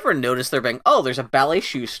never noticed there being there's a ballet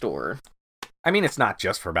shoe store. I mean, it's not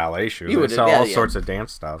just for ballet shoes. It's all sorts of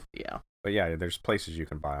dance stuff. Yeah. But yeah, there's places you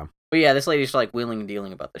can buy them. But yeah, this lady's like wheeling and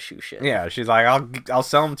dealing about the shoe shit. Yeah, she's like, I'll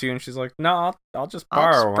sell them to you, and she's like, no, I'll just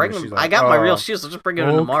borrow one. Like, I got my real shoes. I'll just bring them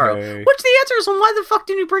in tomorrow. Which the answer is, well, why the fuck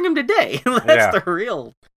didn't you bring them today? That's the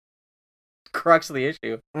real crux of the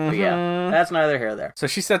issue. But yeah, that's neither here nor there. So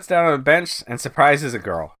she sits down on a bench and surprises a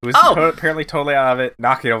girl who is apparently totally out of it,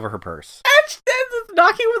 knocking over her purse.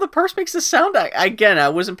 Knocking over the purse makes the sound. Again, I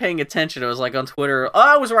wasn't paying attention. It was like on Twitter.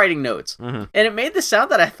 I was writing notes, and it made the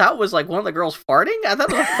sound that I thought was like one of the girls farting. I thought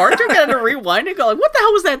it was a fart joke. I had to rewind and go like, "What the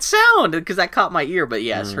hell was that sound?" Because that caught my ear. But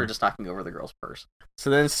yeah, it's her just knocking over the girl's purse. So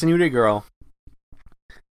then, snooty girl.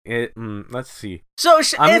 Let's see. So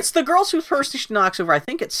it's the girl whose purse she knocks over. I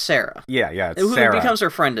think it's Sarah. Yeah, it's who Sarah. becomes her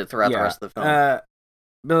friend throughout the rest of the film.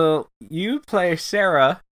 Bill, you play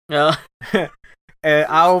Sarah. And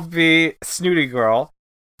I'll be snooty girl.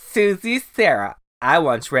 Susie, Sarah. I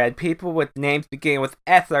once read people with names beginning with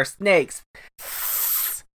S are snakes.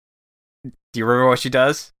 Do you remember what she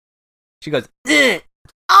does? She goes, Ugh.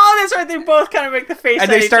 Oh, that's right. They both kind of make the face.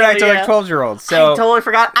 And they start acting like 12-year-olds. So I totally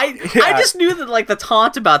forgot. I just knew that like the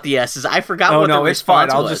taunt about the S's. I forgot what the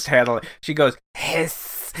response was. I'll just handle it. She goes,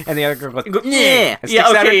 hiss. And the other girl goes, yeah. And sticks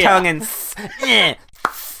out her tongue and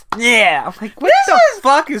yeah. I'm like, what the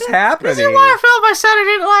fuck is happening? This is why I failed my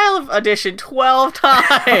Saturday Night Live audition 12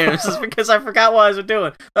 times. It's because I forgot what I was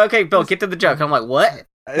doing. Okay, Bill, get to the joke. I'm like, what?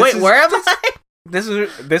 Wait, where am I? This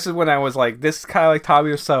is when I was like, this is kind of like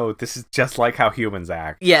Tommy Wiseau. This is just like how humans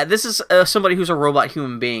act. Yeah, this is somebody who's a robot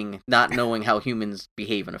human being, not knowing how humans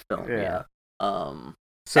behave in a film. Yeah.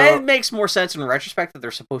 So it makes more sense in retrospect that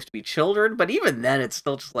they're supposed to be children, but even then, it's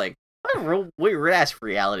still just like, what a weird-ass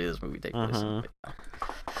reality this movie takes place in.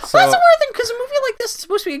 So that's a weird thing, because a movie like this is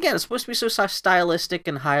supposed to be so stylistic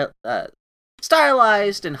and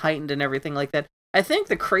stylized and heightened and everything like that. I think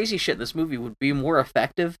the crazy shit in this movie would be more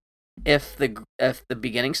effective if the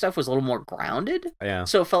beginning stuff was a little more grounded. Yeah.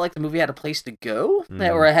 So it felt like the movie had a place to go,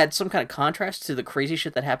 or it had some kind of contrast to the crazy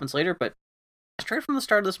shit that happens later. But straight from the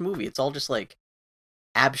start of this movie, it's all just like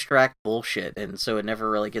abstract bullshit, and so it never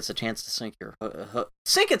really gets a chance to sink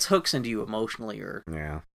its hooks into you emotionally or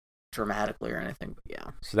dramatically or anything. But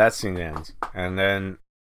yeah. So that scene ends, and then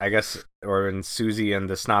I guess we're in Susie and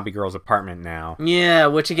the snobby girl's apartment now. Yeah,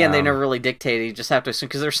 which again they never really dictated. You just have to assume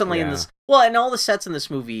because they're suddenly in this. Well, and all the sets in this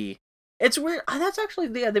movie, it's weird. That's actually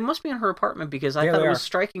they must be in her apartment because I thought it was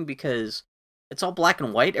striking because it's all black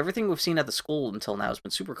and white. Everything we've seen at the school until now has been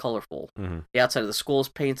super colorful. Mm-hmm. The outside of the school is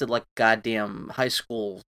painted like goddamn high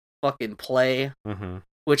school fucking play. Mm-hmm.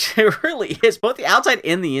 Which it really is, both the outside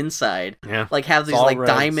and the inside. Yeah, like have these like red,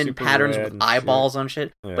 diamond patterns with eyeballs on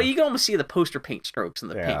shit. Yeah. But you can almost see the poster paint strokes in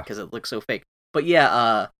the paint because it looks so fake. But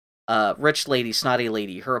yeah, rich lady, snotty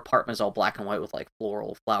lady, her apartment is all black and white with like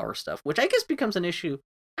floral flower stuff, which I guess becomes an issue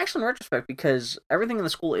actually in retrospect because everything in the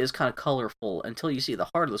school is kind of colorful until you see the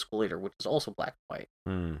heart of the school later, which is also black and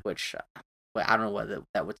white. Which I don't know whether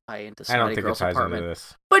that would tie into snotty girl's apartment. Into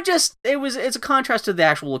this. But just it's a contrast to the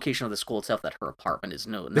actual location of the school itself that her apartment is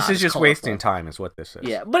This is just colorful. Wasting time, is what this is.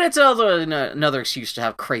 Yeah, but it's another excuse to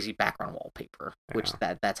have crazy background wallpaper, which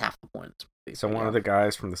that's half the point of this movie. So one of the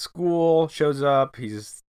guys from the school shows up.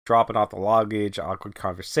 He's dropping off the luggage. Awkward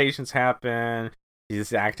conversations happen.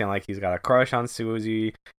 He's acting like he's got a crush on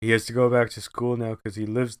Susie. He has to go back to school now because he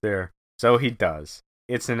lives there. So he does.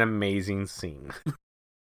 It's an amazing scene.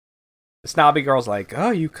 The snobby girl's like,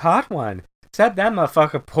 oh, you caught one. Said that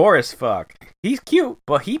motherfucker poor as fuck. He's cute,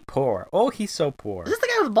 but he poor. Oh, he's so poor. Is this the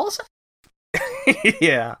guy with the ball sack?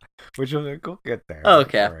 Yeah. Which we'll get there. Oh,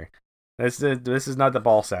 okay. This is not the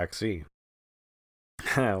ball sack scene.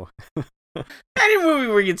 No. Any movie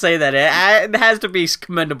where you'd say that, it has to be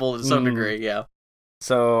commendable to some degree, yeah.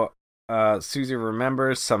 So, Susie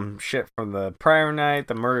remembers some shit from the prior night.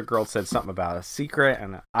 The murder girl said something about a secret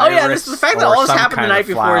and an iris. The fact that all this happened the night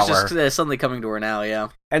before is just suddenly coming to her now, yeah.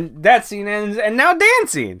 And that scene ends, and now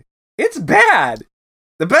dancing. It's bad.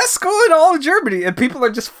 The best school in all of Germany, and people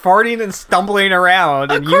are just farting and stumbling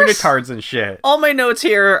around and unitards and shit. All my notes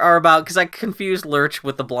here are about, because I confused Lurch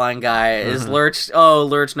with the blind guy. Is Lurch,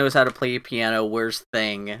 Lurch knows how to play piano, where's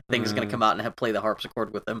Thing? Thing's gonna come out and play the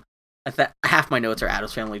harpsichord with him. Half my notes are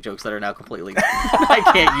Addams Family jokes that are now completely I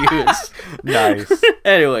can't use. Nice.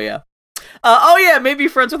 Anyway, yeah. Maybe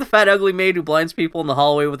friends with a fat ugly maid who blinds people in the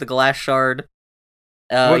hallway with a glass shard.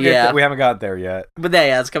 We haven't got there yet. But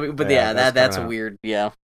it's coming. But that's a weird.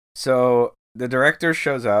 Yeah. So the director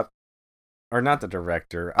shows up, or not the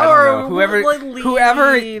director. I don't know.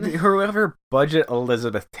 Whoever budget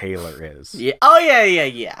Elizabeth Taylor is. Yeah. Oh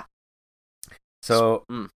yeah. So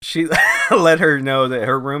she let her know that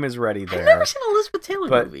her room is ready there. I've never seen an Elizabeth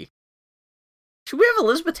Taylor movie. Should we have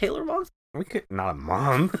Elizabeth Taylor month? We could not a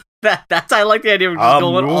month. That's I like the idea of just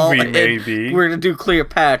going movie, all in. Maybe we're gonna do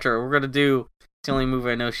Cleopatra. We're gonna do. It's the only movie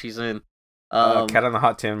I know she's in. Cat on the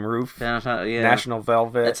Hot Tin Roof. National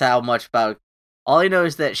Velvet. That's how much about. All I know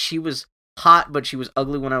is that she was hot, but she was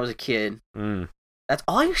ugly when I was a kid. That's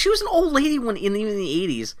all. She was an old lady even in the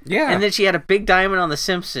 80s. Yeah. And then she had a big diamond on The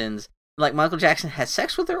Simpsons. Like Michael Jackson had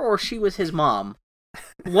sex with her, or she was his mom.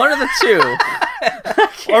 One of the two.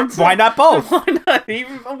 Or why not both? Why not?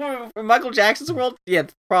 Even in Michael Jackson's world, yeah,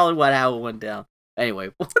 that's probably how it went down. Anyway,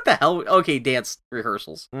 what the hell? Okay, dance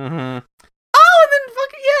rehearsals. Mm-hmm. Oh, and then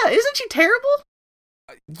fucking yeah, isn't she terrible?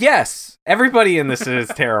 Yes, everybody in this is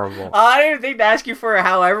terrible. I didn't think to ask you for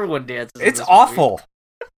how everyone dances. It's awful.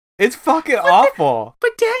 It's fucking awful.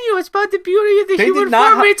 But Daniel, it's about the beauty of the human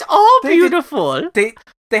form. It's all beautiful.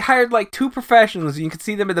 They hired like 2 professionals. You can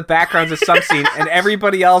see them in the backgrounds of some scene, and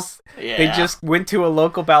everybody else, they just went to a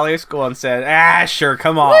local ballet school and said, sure,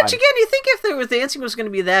 come on. Which, again, you think if the dancing was going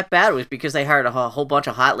to be that bad, it was because they hired a whole bunch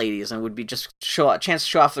of hot ladies and would be just a chance to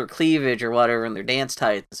show off their cleavage or whatever and their dance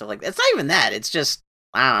tights and stuff like that. It's not even that. It's just,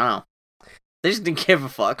 I don't know. They just didn't give a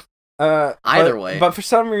fuck. Either way. But for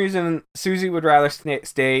some reason, Susie would rather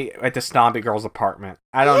stay at the snobby girl's apartment.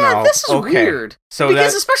 I don't know. This is weird. So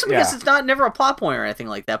because it's never a plot point or anything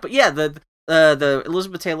like that. But yeah, the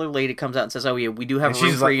Elizabeth Taylor lady comes out and says, "Oh yeah, we do have a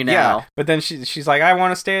room for you now." Yeah, but then she's like, "I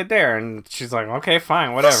want to stay there," and she's like, "Okay,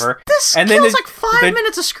 fine, whatever." This and then like 5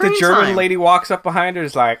 minutes of screen time. The German lady walks up behind her,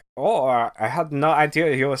 is like, "Oh, I had no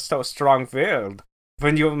idea you were so strong-willed.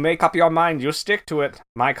 When you make up your mind, you stick to it."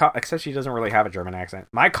 Except she doesn't really have a German accent.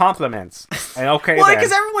 My compliments. And okay, well,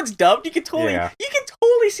 because everyone's dubbed, you can totally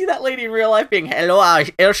see that lady in real life being "Hello,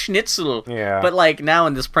 Herr Schnitzel." Yeah. But like now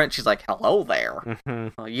in this print, she's like, "Hello there.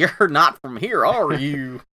 Mm-hmm. You're not from here, are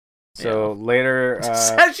you?" So later,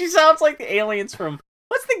 she sounds like the aliens from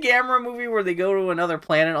what's the Gamera movie where they go to another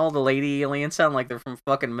planet? All the lady aliens sound like they're from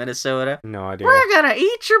fucking Minnesota. No idea. We're gonna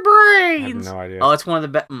eat your brains. I have no idea. Oh, it's one of the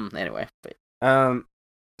best. Anyway.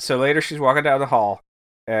 So later she's walking down the hall.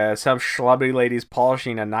 Some schlubby lady's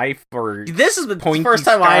polishing a knife or this is the first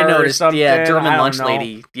time I noticed. Yeah, German lunch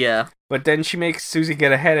lady. Yeah. But then she makes Susie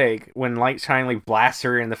get a headache when Light Shinley blasts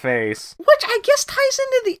her in the face. Which I guess ties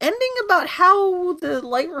into the ending about how the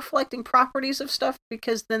light reflecting properties of stuff,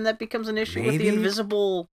 because then that becomes an issue with the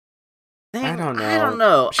invisible thing. I don't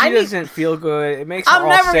know. She doesn't feel good. It makes her I'm all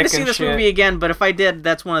never going to see this movie again, but if I did,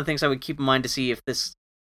 that's one of the things I would keep in mind to see if this.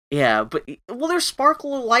 Yeah, but there's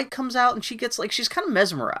sparkle of light comes out and she gets like she's kind of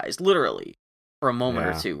mesmerized, literally, for a moment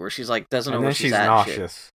or two, where she's like doesn't know where she's at. And then she's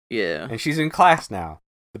nauseous. Yeah, and she's in class now.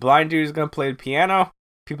 The blind dude is gonna play the piano.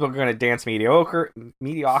 People are gonna dance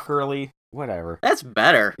mediocrely, whatever. That's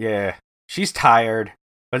better. Yeah, she's tired,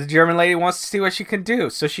 but the German lady wants to see what she can do,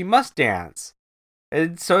 so she must dance.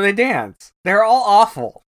 And so they dance. They're all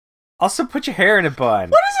awful. Also, put your hair in a bun.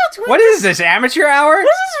 What is this, amateur hour? What is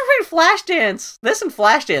this between Flashdance? This and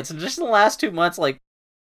Flashdance, and just in the last 2 months, like,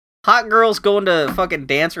 hot girls going to fucking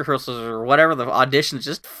dance rehearsals or whatever, the auditions,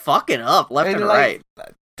 just fucking up left and right.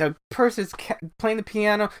 The person's playing the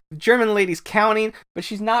piano, the German lady's counting, but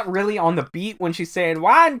she's not really on the beat when she's saying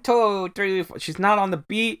 1, 2, 3, 4. She's not on the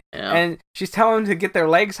beat, and she's telling them to get their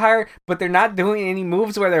legs higher, but they're not doing any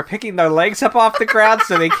moves where they're picking their legs up off the ground,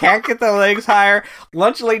 so they can't get their legs higher.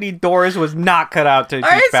 Lunch Lady Doris was not cut out to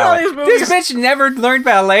teach ballet. This bitch never learned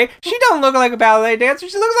ballet. She don't look like a ballet dancer.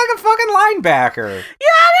 She looks like a fucking linebacker.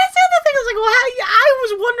 Yeah, that's the other thing. I was like, well, I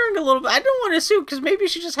was wondering a little bit. I didn't want to assume, because maybe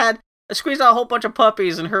she just had squeezed out a whole bunch of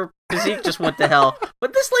puppies and her physique just went to hell.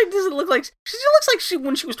 But this lady doesn't look like... She looks like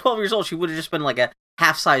when she was 12 years old, she would have just been like a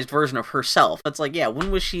half-sized version of herself. It's like, yeah,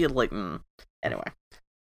 when was she like... Anyway.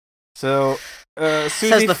 So, Susie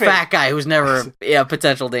says the fat guy who's never a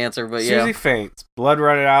potential dancer, but Susie faints, blood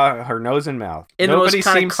running out of her nose and mouth. In the most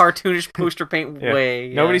kind of cartoonish poster paint way.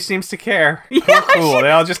 Yeah. Nobody seems to care. Yeah, cool. They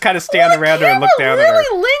all just kind of stand around her and look down at her.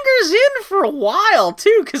 Really lingers in for a while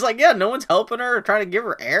too, because no one's helping her or trying to give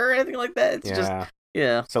her air or anything like that. It's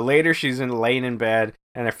just So later she's laying in bed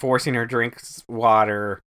and they're forcing her to drink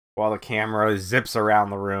water while the camera zips around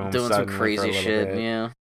the room, doing some crazy shit. Bit. Yeah.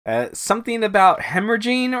 Something about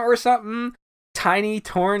hemorrhaging or something. Tiny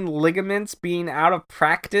torn ligaments being out of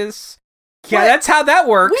practice. Yeah, that's how that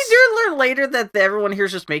works. We do learn later that everyone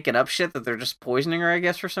here's just making up shit, that they're just poisoning her, I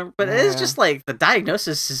guess, for some. But it is just like the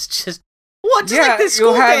diagnosis is just like this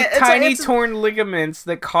school. You'll have tiny torn ligaments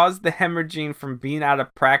that cause the hemorrhaging from being out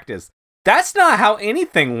of practice. That's not how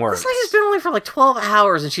anything works. It's like it's been only for like 12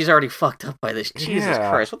 hours and she's already fucked up by this. Jesus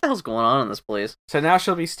Christ, what the hell's going on in this place? So now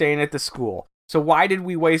she'll be staying at the school. So why did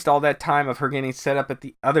we waste all that time of her getting set up at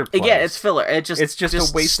the other place? Yeah, it's filler. It's just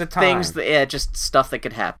a waste of time. Just stuff that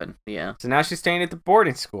could happen. Yeah. So now she's staying at the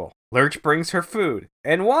boarding school. Lurch brings her food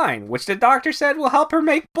and wine, which the doctor said will help her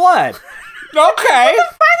make blood. Okay.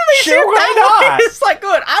 Sure, why not? It's like,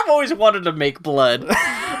 good. I've always wanted to make blood.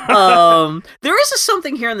 There is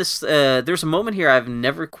something here in this. There's a moment here I've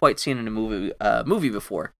never quite seen in a movie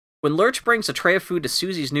before. When Lurch brings a tray of food to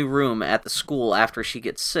Susie's new room at the school after she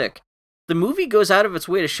gets sick, the movie goes out of its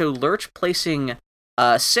way to show Lurch placing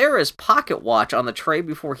Sarah's pocket watch on the tray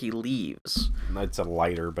before he leaves. It's a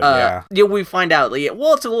lighter, but yeah, we find out.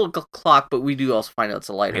 Well, it's a little clock, but we do also find out it's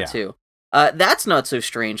a lighter too. That's not so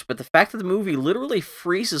strange, but the fact that the movie literally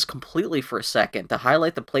freezes completely for a second to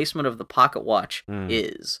highlight the placement of the pocket watch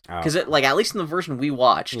is. Because at least in the version we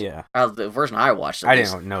watched, the version I watched, I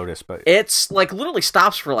didn't notice, but it's like literally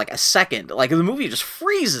stops for like a second. Like the movie just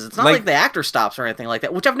freezes. It's not like the actor stops or anything like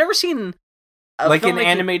that, which I've never seen. Like in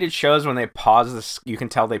animated shows, when they pause this, you can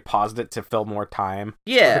tell they paused it to fill more time.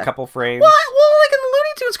 Yeah, with a couple frames. What? Well, like in the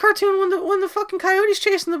Looney Tunes cartoon, when the fucking coyote's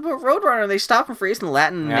chasing the Roadrunner, they stop and freeze in the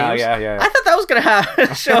Latin names. Yeah. I thought that was gonna have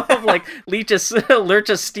a show of like Lurchus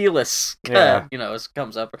Steelus,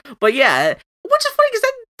 comes up. But yeah, which is funny because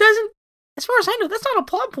that doesn't. As far as I know, that's not a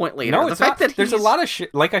plot point later. No, it's the fact not. That there's a lot of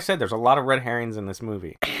shit. Like I said, there's a lot of red herrings in this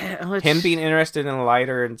movie. Him being interested in a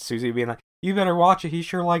lighter and Susie being like, "You better watch it. He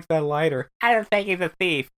sure likes that lighter." I don't think he's a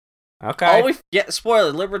thief. Okay.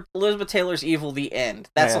 Spoiler: Elizabeth Taylor's evil. The end.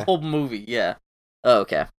 That's the whole movie. Yeah. Oh,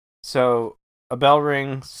 okay. So a bell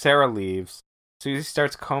rings. Sarah leaves. Susie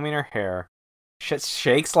starts combing her hair. Shit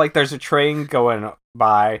shakes like there's a train going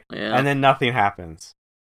by, and then nothing happens.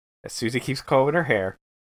 Susie keeps combing her hair.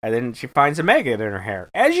 And then she finds a maggot in her hair.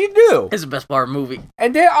 As you do. It's the best part of the movie.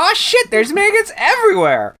 And there's maggots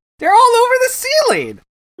everywhere. They're all over the ceiling.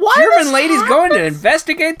 Why German lady's going to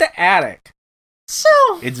investigate the attic. So.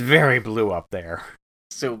 It's very blue up there.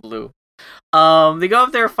 So blue. They go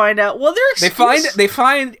up there and find out, well, They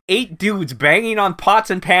find 8 dudes banging on pots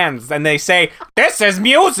and pans, and they say, "This is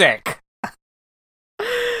music!"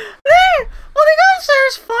 They go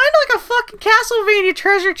upstairs, find like a fucking Castlevania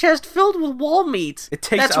treasure chest filled with wall meat.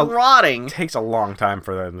 That's rotting. It takes a long time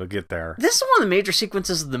for them to get there. This is one of the major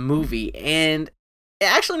sequences of the movie, and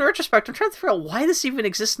actually, in retrospect, I'm trying to figure out why this even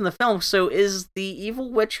exists in the film. So, is the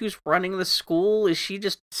evil witch who's running the school, is she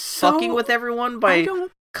just fucking with everyone by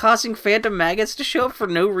causing phantom maggots to show up for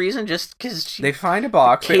no reason, just because they find a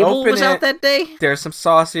box, Cable they open was out that day? There's some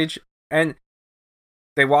sausage, and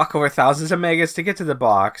they walk over thousands of maggots to get to the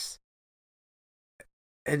box.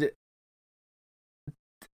 And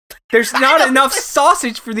there's not enough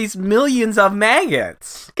sausage for these millions of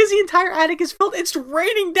maggots. Because the entire attic is filled. It's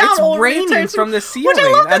raining down. It's raining from the ceiling.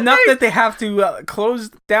 Enough that they have to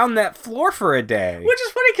close down that floor for a day. Which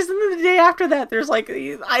is funny because then the day after that, there's like,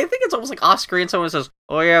 I think it's almost like off screen. Someone says,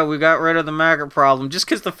 "Oh yeah, we got rid of the maggot problem," just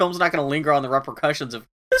because the film's not going to linger on the repercussions of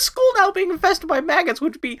the school now being infested by maggots,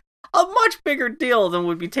 which would be a much bigger deal than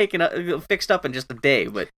would be fixed up in just a day.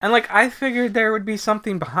 But I figured there would be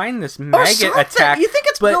something behind this maggot attack. You think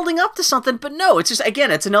it's building up to something, but no. It's just,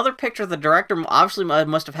 again, it's another picture the director obviously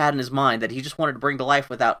must have had in his mind that he just wanted to bring to life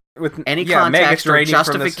without any context or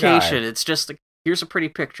justification. It's just like, here's a pretty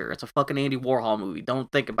picture. It's a fucking Andy Warhol movie. Don't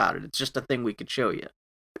think about it. It's just a thing we could show you.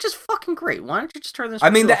 Which is fucking great. Why don't you just turn this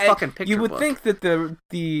into a fucking picture You would book? think that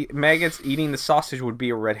the maggots eating the sausage would be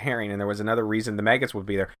a red herring, and there was another reason the maggots would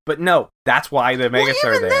be there. But no, That's why the maggots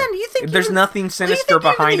are there. Then, you think there's nothing sinister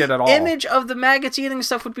behind it at all. The image of the maggots eating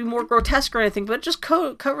stuff would be more grotesque or anything, but just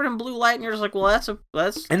covered in blue light, and you're just like, well, that's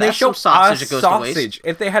they show sausage that goes to waste.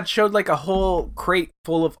 If they had showed like a whole crate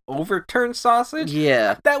full of overturned sausage,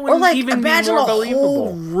 that would even be more believable.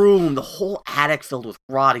 Whole room, the whole attic filled with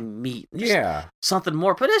rotting meat. Something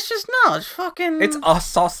more, but it's just it's fucking. It's a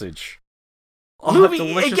sausage.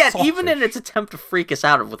 Movie again, sausage. Even in its attempt to freak us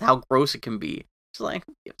out with how gross it can be. It's like,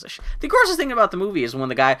 who gives a shit? The grossest thing about the movie is when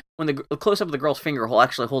the close up of the girl's finger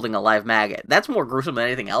actually holding a live maggot. That's more gruesome than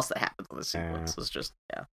anything else that happens in the sequence. It's just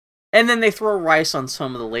And then they throw rice on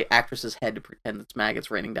some of the late actress's head to pretend it's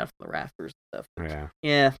maggots raining down from the rafters and stuff.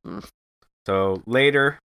 Yeah. So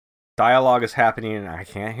later, dialogue is happening and I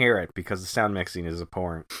can't hear it because the sound mixing is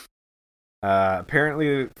abhorrent.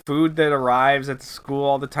 Apparently, food that arrives at the school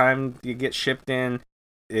all the time you get shipped in,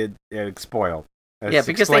 it's spoiled.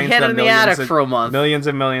 Because they hid in the attic for a month. Millions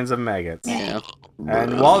and millions of maggots. Yeah.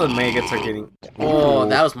 And while the maggots are getting... Oh,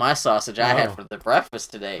 that was my sausage I had for the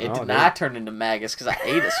breakfast today. It did not turn into maggots because I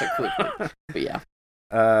ate it so quickly. But yeah.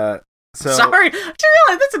 Sorry, to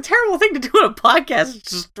realize that's a terrible thing to do in a podcast.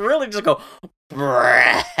 It's just really just go...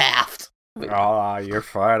 Braft. Oh, you're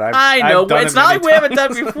fine. I know. It's not like we haven't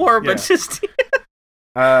done before, but just...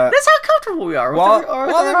 that's how comfortable we are. While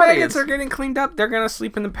the maggots are getting cleaned up, they're going to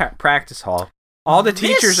sleep in the practice hall. All the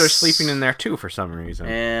teachers are sleeping in there too for some reason.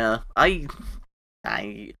 Yeah, which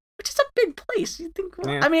is a big place. You think?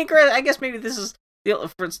 I mean, I guess maybe this is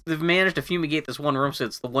they've managed to fumigate this one room, so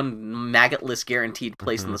it's the one maggotless guaranteed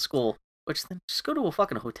place in the school. Which then just go to a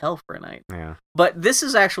fucking hotel for a night. Yeah. But this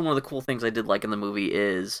is actually one of the cool things I did like in the movie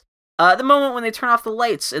is the moment when they turn off the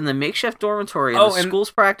lights in the makeshift dormitory in the school's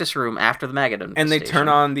practice room after the maggot infestation. And they turn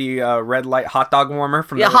on the red light hot dog warmer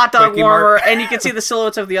from the hot dog warmer, and you can see the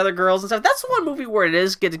silhouettes of the other girls and stuff. That's the one movie where it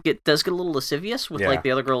does get a little lascivious with like the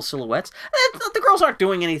other girls' silhouettes. The girls aren't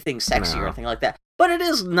doing anything sexy or anything like that, but it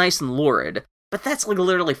is nice and lurid. But that's like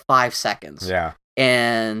literally 5 seconds. Yeah.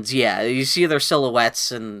 And you see their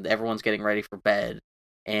silhouettes, and everyone's getting ready for bed.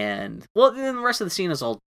 And then the rest of the scene is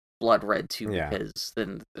all blood red too, because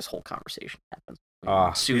then this whole conversation happens.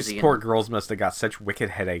 Susie, these poor girls must have got such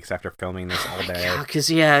wicked headaches after filming this all day. Because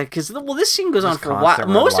this scene goes on for a while.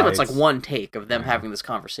 Most of it's like one take of them having this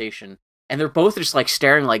conversation, and they're both just like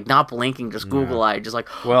staring, like not blinking, just Google-eyed, just like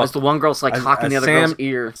as the one girl's like cocking the other girl's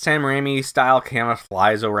ear. Sam Raimi style camera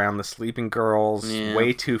flies around the sleeping girls.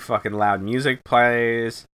 Way too fucking loud music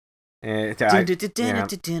plays. Sarah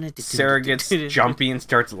gets jumpy and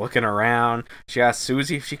starts looking around. She asks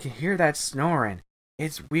Susie if she can hear that snoring.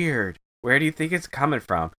 It's weird. Where do you think it's coming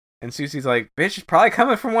from? And Susie's like, bitch, it's probably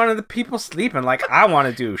coming from one of the people sleeping like I want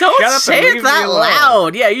to do. Don't shut up say and it that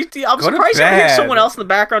loud. Yeah, I'm surprised you hear someone else in the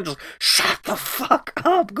background just, shut the fuck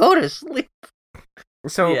up, go to sleep.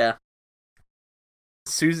 So,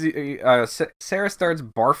 Sarah starts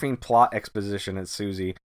barfing plot exposition at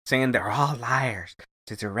Susie, saying they're all liars.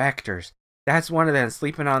 The directors. That's one of them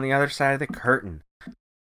sleeping on the other side of the curtain.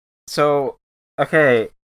 So, okay.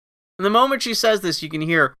 The moment she says this, you can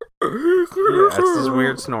hear. That's this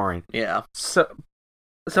weird snoring. Yeah. So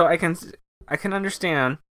I can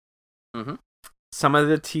understand. Some of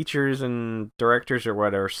the teachers and directors or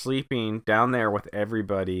whatever sleeping down there with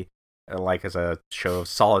everybody, like as a show of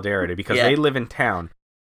solidarity because they live in town.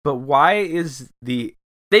 But why is the?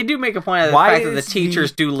 They do make a point of the fact that the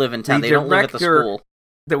teachers do live in town. They don't live at the school.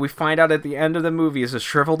 That we find out at the end of the movie is a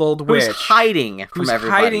shriveled old witch who's hiding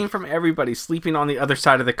from everybody, sleeping on the other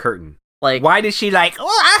side of the curtain. Like, why did she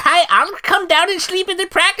I'll come down and sleep in the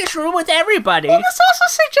practice room with everybody? Well, this also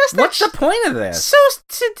suggests that what's the point of this? So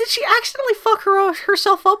did she accidentally fuck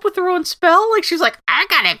herself up with her own spell? Like she's like, I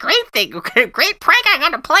got a great prank I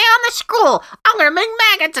got to play on the school. I'm gonna make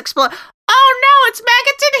maggots explode. Oh no, it's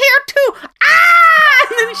maggots in here too! Ah!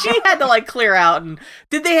 And then she had to like clear out. And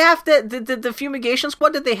did they have to? The fumigation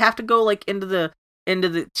squad? Did they have to go like into the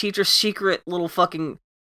teacher's secret little fucking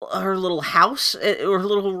her little house or her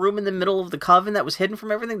little room in the middle of the coven that was hidden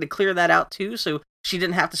from everything to clear that out too, so she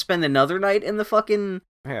didn't have to spend another night in the fucking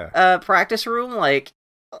practice room? Like,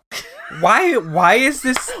 why is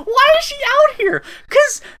this? Why is she out here?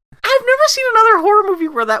 Because I've never seen another horror movie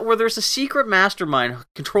where there's a secret mastermind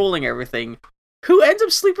controlling everything who ends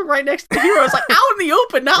up sleeping right next to the hero. It's like out in the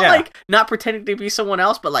open, not pretending to be someone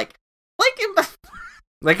else, but like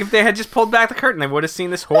if they had just pulled back the curtain, they would have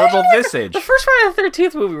seen this horrible visage. The first Friday the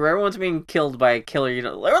 13th movie where everyone's being killed by a killer,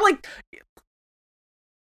 or like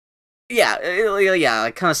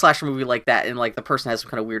kind of slasher movie like that, and like the person has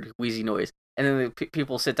some kind of weird wheezy noise, and then the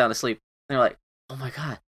people sit down to sleep, and they're like, oh my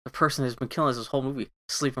god, the person who's been killing us this whole movie is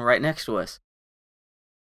sleeping right next to us.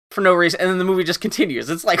 for no reason, and then the movie just continues.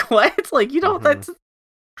 It's like, what? It's like, you know, that's...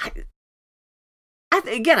 I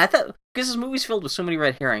thought, because this movie's filled with so many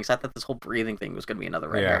red herrings, I thought this whole breathing thing was going to be another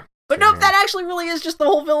red herring. But no, that actually really is just the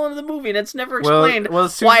whole villain of the movie, and it's never explained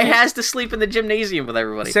why it has to sleep in the gymnasium with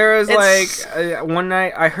everybody. Sarah's one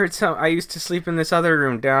night I used to sleep in this other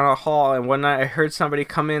room down a hall, and one night I heard somebody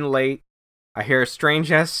come in late. I hear a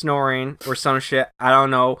strange-ass snoring or some shit. I don't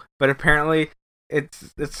know, but apparently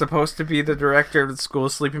it's supposed to be the director of the school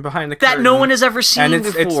sleeping behind the curtain. That no one has ever seen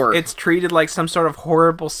before. It's treated like some sort of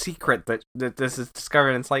horrible secret that this is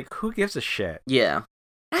discovered, and it's like, who gives a shit? Yeah.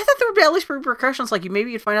 I thought there would be at least repercussions, like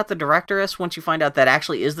maybe you'd find out the directoress, once you find out that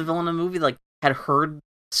actually is the villain of the movie, like, had heard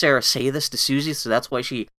Sarah say this to Susie, so that's why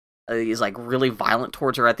she is, like, really violent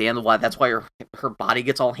towards her at the end, that's why her body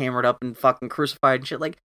gets all hammered up and fucking crucified and shit,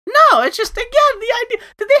 like, no, it's just, again, the idea,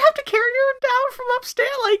 did they have to carry her down from upstairs,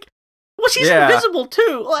 like, well, she's invisible,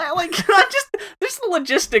 too, like, there's the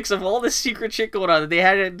logistics of all this secret shit going on,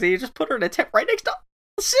 they just put her in a tent right next to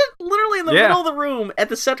sit literally in the middle of the room at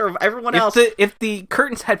the center of everyone else. If the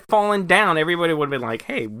curtains had fallen down, everybody would have been like,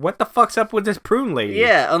 hey, what the fuck's up with this prune lady?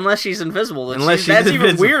 Yeah, unless she's invisible. That's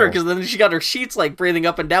even weirder, because then she got her sheets, like, breathing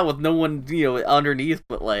up and down with no one, underneath,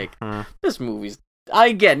 but, like, this movie's...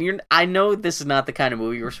 I know this is not the kind of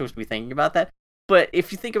movie we're supposed to be thinking about that, but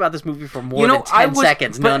if you think about this movie for more than 10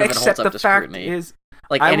 seconds, none of it holds up to scrutiny.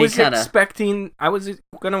 Like, I was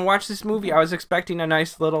gonna watch this movie, I was expecting a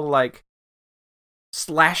nice little, like,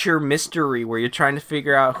 slasher mystery where you're trying to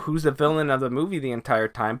figure out who's the villain of the movie the entire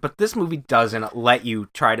time, but this movie doesn't let you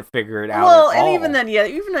try to figure it out at all. Even then,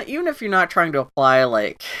 even if you're not trying to apply,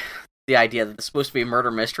 like, the idea that it's supposed to be a murder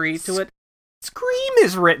mystery to it, Scream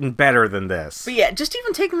is written better than this. But yeah, just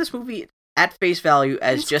even taking this movie at face value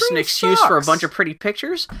as just an excuse for a bunch of pretty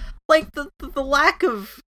pictures, like, the lack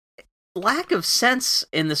of sense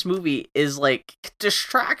in this movie is, like,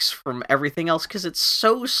 distracts from everything else because it's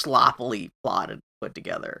so sloppily plotted, put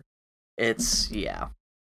together. It's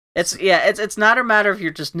not a matter of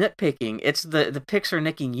you're just nitpicking. It's the picks are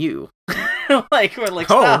nicking you. like, we're like,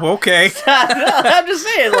 stop. Oh, okay. I'm just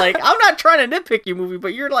saying, like, I'm not trying to nitpick you, movie,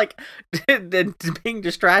 but you're, like, being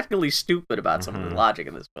distractingly stupid about some of the logic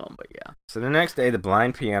in this film. But yeah. So the next day, the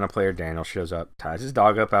blind piano player Daniel shows up, ties his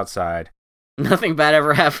dog up outside. Nothing bad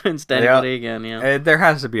ever happens to anybody again, yeah. There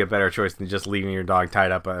has to be a better choice than just leaving your dog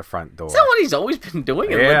tied up at the front door. Is that what he's always been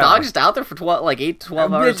doing? The dog's just out there for 8 to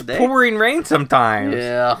 12 hours a day? It's pouring rain sometimes.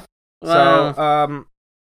 Yeah. Well, so,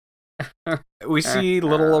 we see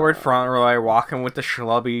little Lord Fauntleroy walking with the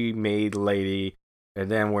schlubby maid lady, and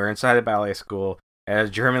then we're inside the ballet school, and a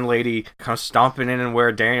German lady comes stomping in and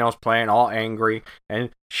where Daniel's playing, all angry, and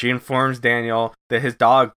she informs Daniel that his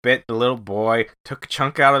dog bit the little boy, took a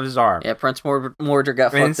chunk out of his arm. Yeah, Prince Mordred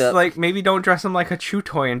got fucked up. It's like, maybe don't dress him like a chew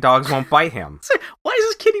toy and dogs won't bite him. Why is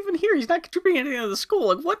this kid even here? He's not contributing anything to the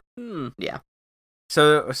school. Like, what? Yeah.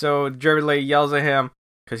 So the German lady yells at him,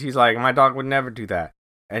 because he's like, my dog would never do that.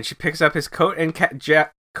 And she picks up his coat and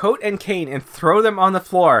cane and throw them on the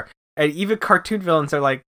floor. And even cartoon villains are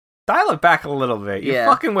like, dial it back a little bit. You're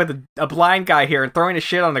fucking with a blind guy here and throwing his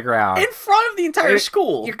shit on the ground. In front of the entire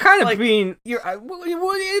school. You're kind of like, being an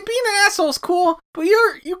asshole's cool, but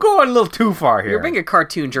you're going a little too far here. You're being a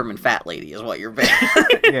cartoon German fat lady is what you're being.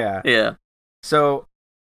 Yeah. Yeah. So,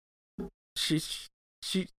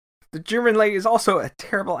 the German lady is also a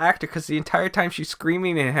terrible actor because the entire time she's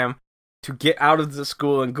screaming at him to get out of the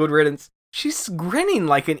school and good riddance, she's grinning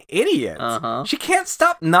like an idiot. She can't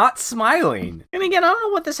stop not smiling. And again, I don't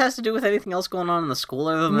know what this has to do with anything else going on in the school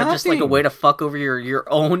other than just like a way to fuck over your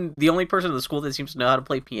own, the only person in the school that seems to know how to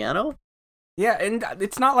play piano. Yeah, and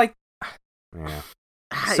it's not like... Yeah.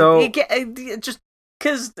 So... just...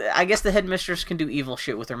 Because I guess the headmistress can do evil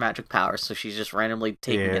shit with her magic powers, so she's just randomly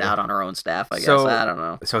taking it out on her own staff, I guess. I don't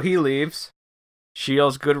know. So he leaves, she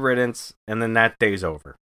yells good riddance, and then that day's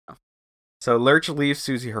over. Oh. So Lurch leaves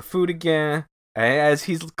Susie her food again, and as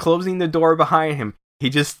he's closing the door behind him, he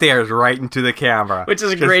just stares right into the camera. Which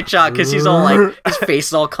is a great shot, because he's all like, his face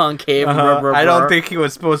is all concave. I don't think he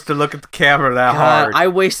was supposed to look at the camera that hard. I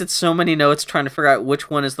wasted so many notes trying to figure out which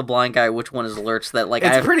one is the blind guy, which one is Lurch. That like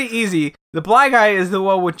it's pretty easy. The blind guy is the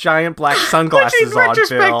one with giant black sunglasses on, which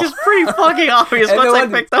in retrospect is pretty fucking obvious once I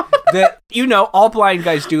picked up. That, all blind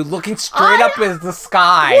guys do, looking straight up at the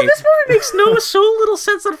sky. Well, this movie makes so little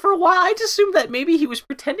sense that for a while I just assumed that maybe he was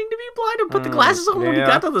pretending to be blind and put the glasses on when he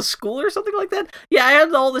got to the school or something like that. Yeah, I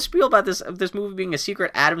had all this spiel about this movie being a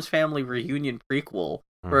secret Addams Family reunion prequel.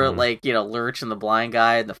 Where, Lurch and the blind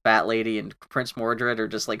guy and the fat lady and Prince Mordred are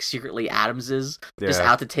just, like, secretly Adamses, just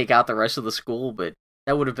out to take out the rest of the school, but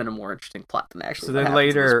that would have been a more interesting plot than actually. So then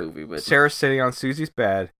later, Sarah's sitting on Susie's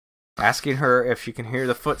bed, asking her if she can hear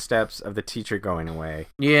the footsteps of the teacher going away.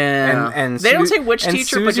 Yeah. And they don't say which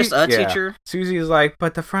teacher, but just a teacher. Susie's like,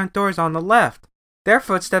 but the front door's on the left. Their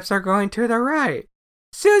footsteps are going to the right.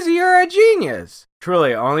 Susie, you're a genius.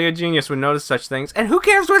 Truly, only a genius would notice such things. And who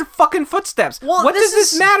cares what fucking footsteps? Well, what does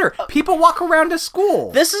this matter? People walk around to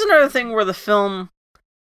school. This is another thing where the film...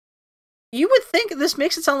 You would think this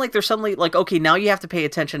makes it sound like there's suddenly, like, okay, now you have to pay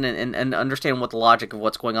attention and understand what the logic of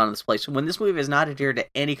what's going on in this place. When this movie has not adhered to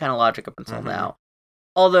any kind of logic up until now.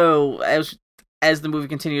 Although, as the movie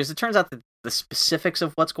continues, it turns out that the specifics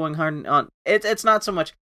of what's going on, it's not so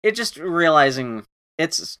much... It's just realizing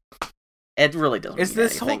it really doesn't mean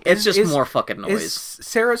anything. It's just more fucking noise. Is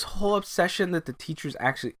Sarah's whole obsession that the teachers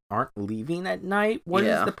actually aren't leaving at night? What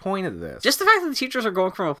is the point of this? Just the fact that the teachers are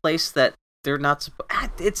going from a place that they're not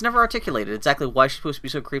it's never articulated exactly why she's supposed to be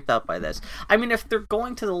so creeped out by this. I mean, if they're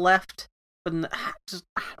going to the left, but I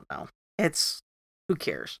don't know. Who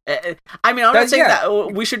cares? I mean, I'm not saying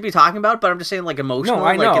that we should be talking about it, but I'm just saying, like, emotional. No,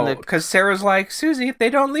 I know, because Sarah's like, Susie, if they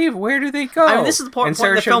don't leave, where do they go? I mean, this is the point of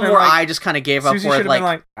the film where I just kind of gave up. Susie should have been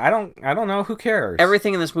like, I don't know, who cares?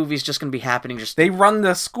 Everything in this movie is just going to be happening. They run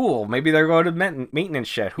the school. Maybe they're going to maintenance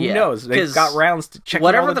shed. Who knows? They've got rounds to check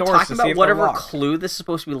all the doors to see if whatever they're locked. clue this is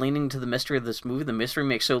supposed to be leaning to the mystery of this movie, the mystery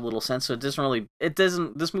makes so little sense. So this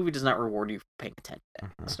movie does not reward you for paying attention to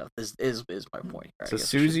that stuff. This is my point. So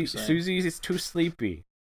Susie is too sleepy.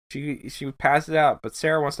 She passes out, but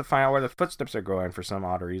Sarah wants to find out where the footsteps are going for some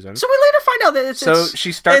odd reason. So we later find out that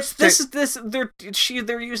she starts.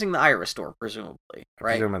 They're using the iris door, presumably,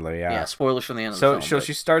 right? Presumably, yeah. Yeah. Spoilers from the end of the film. So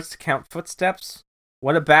she starts to count footsteps.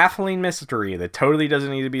 What a baffling mystery that totally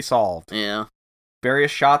doesn't need to be solved. Yeah.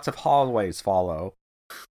 Various shots of hallways follow,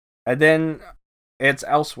 and then it's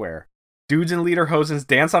elsewhere. Dudes in lederhosens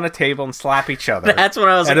dance on a table and slap each other. That's when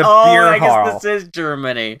I was like, I guess this is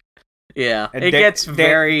Germany. Yeah, and it gets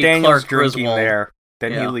very Daniel's Clark drinking Griswold. there.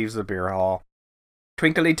 Then he leaves the beer hall.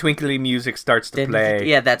 Twinkly twinkly music starts to play.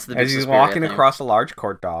 Yeah, that's the as he's walking across a large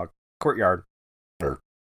courtyard.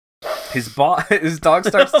 His dog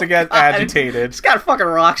starts to get agitated. He's got a fucking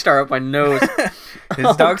rock star up my nose.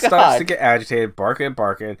 His dog starts to get agitated, barking.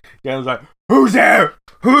 Daniel's like, "Who's there?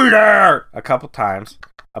 Who there?" a couple times.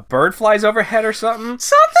 A bird flies overhead or something.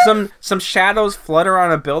 Some shadows flutter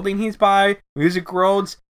on a building he's by. Music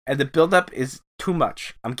rolls. And the build-up is too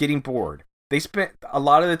much. I'm getting bored. They spent a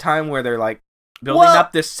lot of the time where they're, like, building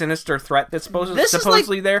up this sinister threat that's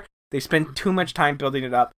supposedly there. They spend too much time building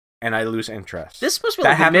it up, and I lose interest. This is supposed to be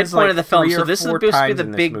like the midpoint of the film, so this is supposed to be the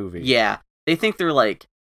big movie. Yeah. They think they're, like...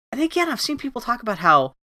 And again, I've seen people talk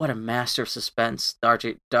about what a master of suspense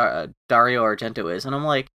Dario Argento is, and I'm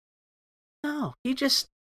like, no, he has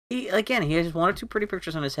one or two pretty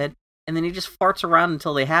pictures on his head, and then he just farts around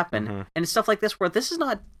until they happen. And it's stuff like this where this is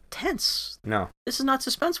not tense. No. This is not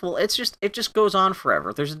suspenseful. It just goes on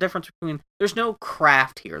forever. There's a difference between... There's no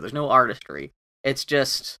craft here. There's no artistry. It's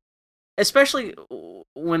just... Especially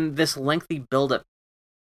when this lengthy build-up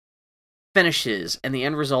finishes, and the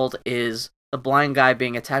end result is the blind guy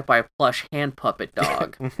being attacked by a plush hand puppet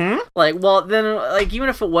dog. Like, well, then, like, even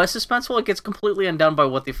if it was suspenseful, it gets completely undone by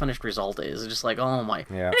what the finished result is. It's just like, oh my.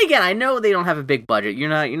 Yeah. And again, I know they don't have a big budget. You're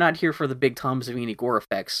not here for the big Tom Savini gore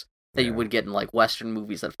effects that you would get in, like, Western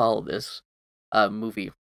movies that follow this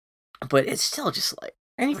movie. But it's still just like,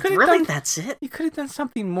 and you could really, that's it. You could have done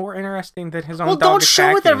something more interesting than his own. Well, dog don't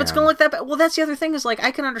show it that if him. it's going to look that bad. Well, that's the other thing is, like,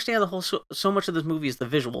 I can understand the whole so much of this movie is the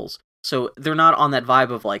visuals, so they're not on that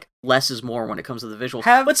vibe of like less is more when it comes to the visuals.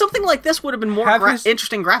 But something like this would have been more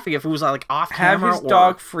interesting graphic if it was like off camera. Have his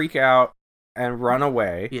dog freak out and run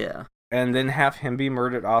away. Yeah. And then have him be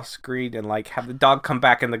murdered off screen, and like have the dog come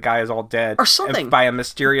back and the guy is all dead, or something by a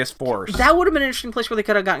mysterious force. That would have been an interesting place where they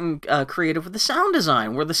could have gotten creative with the sound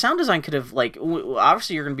design, where the sound design could have like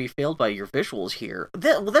obviously you're going to be failed by your visuals here.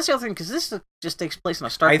 Well, that's the other thing because this just takes place in a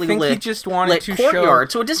starkly lit. I think he just wanted to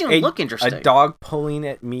courtyard, so it doesn't even look interesting. A dog pulling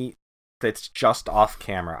at meat that's just off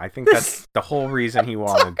camera. I think that's the whole reason he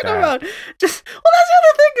wanted that. That's the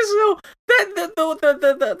other thing is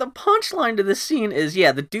the punchline to this scene is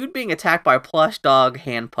the dude being attacked by a plush dog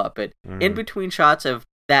hand puppet in between shots of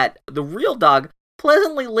the real dog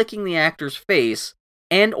pleasantly licking the actor's face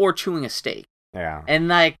and or chewing a steak. Yeah. And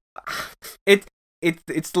like it's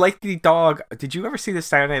like the dog. Did you ever see the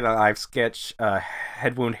Saturday Night Live sketch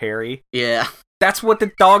Head Wound Harry? Yeah. That's what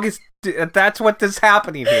the dog is. That's what is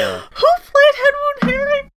happening here. Who played Head Wound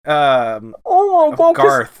Harry? Oh my god,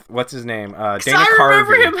 Garth. What's his name? Dana Carvey. I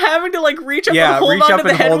remember him having to like reach up and hold on to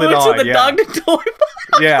the head wound so the dog didn't toy.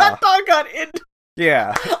 That dog got in.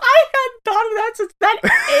 Yeah. I hadn't thought of that since that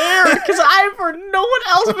aired because I've heard no one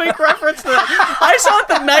else make reference to that. I saw it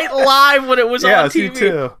the night alive when it was on TV. Me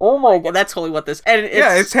too. Oh my god, that's totally what this. And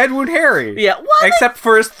it's Head Wound Harry. Yeah, what? Except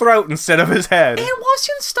for his throat instead of his head. And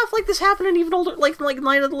watching stuff like this happen in even older, like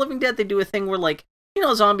Night of the Living Dead, they do a thing where like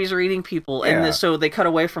zombies are eating people, and so they cut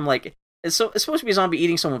away from like. It's supposed to be a zombie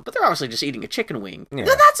eating someone, but they're obviously just eating a chicken wing. Yeah.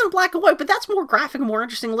 That's in black and white, but that's more graphic and more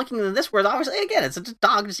interesting looking than this, where obviously, again, it's a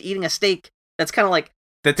dog just eating a steak that's kind of like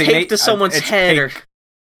taped to someone's head. Pink.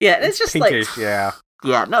 It's just pinkish, like...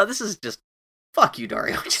 Yeah, no, this is just... Fuck you,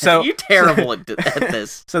 Dario. You're terrible at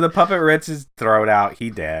this. So the puppet rips his throat out.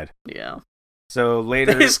 He dead. Yeah. So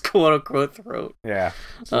later... His quote-unquote throat. Yeah.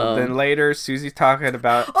 So then later, Susie's talking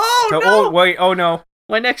about... Oh, no! Oh, wait. Oh, no.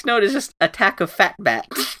 My next note is just Attack of Fat Bat.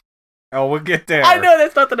 Oh, we'll get there. I know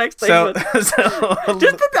that's not the next thing. So just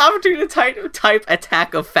the opportunity to type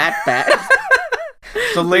Attack of Fat Bat.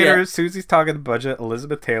 So later, Susie's talking to Budget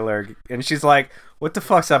Elizabeth Taylor, and she's like, "What the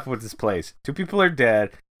fuck's up with this place? 2 people are dead.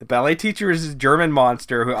 The ballet teacher is a German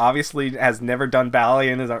monster who obviously has never done ballet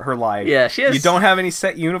in her life. Yeah, she is. You don't have any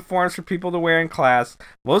set uniforms for people to wear in class.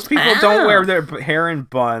 Most people don't wear their hair in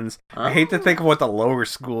buns. I hate to think of what the lower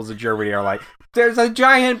schools of Germany are like. There's a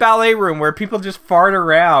giant ballet room where people just fart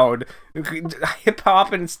around, hip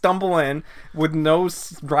hop and stumble in with no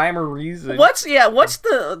rhyme or reason. What's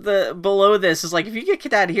the below this is like, if you get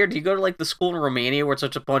kicked out of here, do you go to like the school in Romania where it's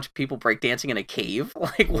such a bunch of people breakdancing in a cave?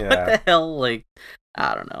 Like, what the hell? Like,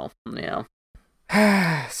 I don't know.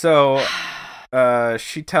 Yeah. So,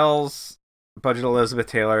 she tells Budget Elizabeth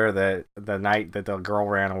Taylor that the night that the girl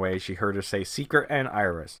ran away, she heard her say "Secret" and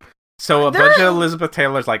 "Iris." So a bunch of Elizabeth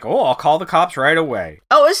Taylor's like, "Oh, I'll call the cops right away."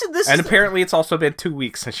 Oh, this? And apparently, it's also been 2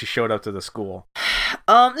 weeks since she showed up to the school.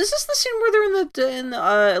 Is this the scene where they're in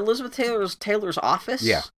Elizabeth Taylor's office?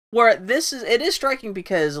 Yeah. Where it is striking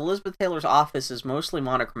because Elizabeth Taylor's office is mostly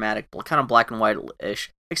monochromatic, kind of black and white-ish.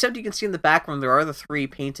 Except you can see in the background there are the 3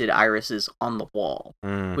 painted irises on the wall,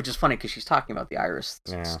 which is funny because she's talking about the iris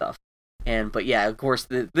stuff. But yeah, of course,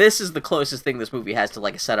 this is the closest thing this movie has to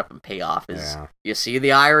like a setup and payoff. You see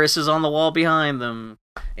the irises on the wall behind them.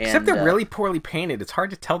 Except they're really poorly painted. It's hard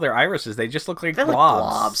to tell they're irises. They just look like blobs. Like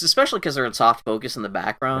blobs, especially because they're in soft focus in the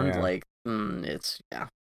background. Yeah. Like,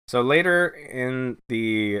 So later in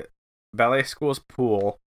the ballet school's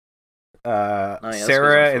pool,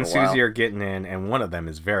 Sarah and Susie are getting in, and one of them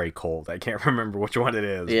is very cold. I can't remember which one it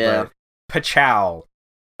is. Yeah. But Pachow.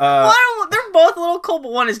 They're both a little cold,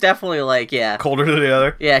 but one is definitely like, colder than the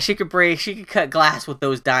other. Yeah, she could cut glass with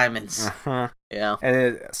those diamonds. Uh-huh. Yeah.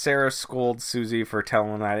 And Sarah scolds Susie for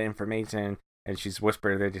telling that information, and she's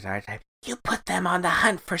whispering the entire time, "You put them on the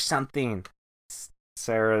hunt for something."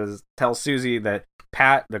 Sarah tells Susie that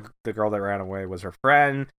Pat, the girl that ran away, was her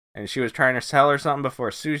friend, and she was trying to tell her something before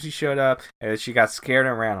Susie showed up, and she got scared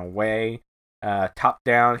and ran away. Top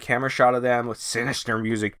down camera shot of them with sinister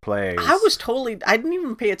music plays. I didn't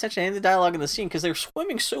even pay attention to any of the dialogue in the scene because they were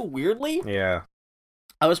swimming so weirdly. Yeah.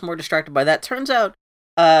 I was more distracted by that. Turns out,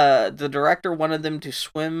 the director wanted them to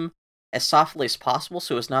swim as softly as possible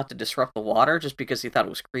so as not to disrupt the water, just because he thought it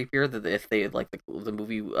was creepier that if they like the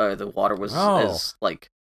movie, the water was as like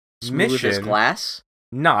smooth as glass.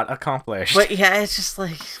 Not accomplished. But yeah, it's just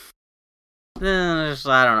like. I don't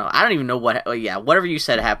know. I don't even know what. Whatever you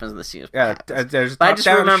said happens in the scene. Yeah, there's a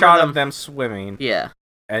top-down shot of them swimming. Yeah.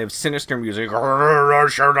 And sinister music. Nothing.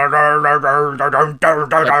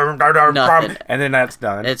 And then that's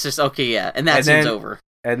done. It's just okay, yeah, and that scene's over.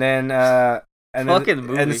 And then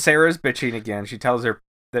Sarah's bitching again. She tells her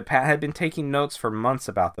that Pat had been taking notes for months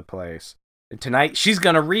about the place, and tonight she's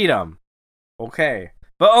gonna read them. Okay.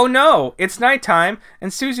 But oh no, it's nighttime,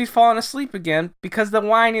 and Susie's falling asleep again because the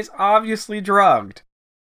wine is obviously drugged.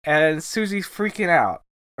 And Susie's freaking out.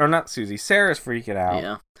 Or not Susie, Sarah's freaking out.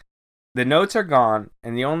 Yeah. The notes are gone,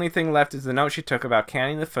 and the only thing left is the note she took about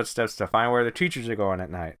counting the footsteps to find where the teachers are going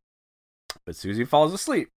at night. But Susie falls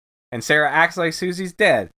asleep, and Sarah acts like Susie's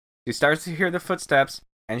dead. She starts to hear the footsteps,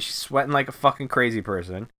 and she's sweating like a fucking crazy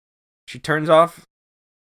person. She turns off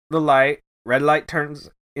the light. Red light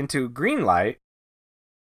turns into green light.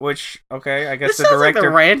 Which, okay, I guess this the director... Like the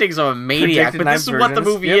rantings of a maniac, but this is what the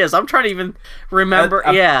movie is. I'm trying to even remember.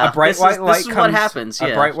 A bright white light this is what happens.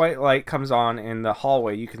 A bright white light comes on in the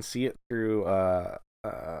hallway. You can see it through a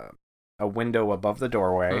window above the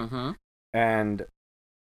doorway. Mm-hmm.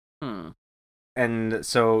 And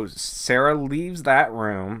so Sarah leaves that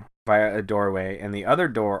room via a doorway, and the other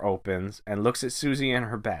door opens and looks at Susie in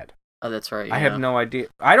her bed. Oh, that's right. I have no idea.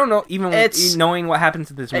 I don't know. Even knowing what happens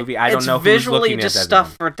in this movie, I don't know who's looking at that. It's visually just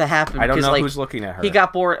stuff for it to happen. I don't know who's looking at her. He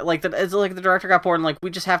got bored. It's like the director got bored, and we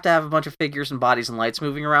just have to have a bunch of figures and bodies and lights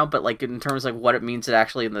moving around. But in terms of what it means, it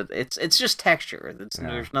actually it's just texture.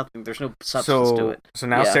 There's nothing. There's no substance to it. So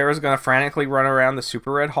now Sarah's gonna frantically run around the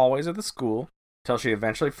super red hallways of the school until she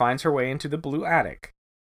eventually finds her way into the blue attic.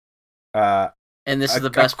 And this is the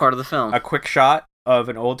best part of the film. A quick shot of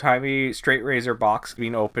an old-timey straight razor box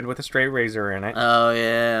being opened with a straight razor in it. Oh,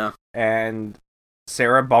 yeah. And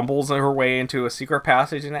Sarah bumbles her way into a secret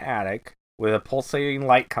passage in the attic with a pulsating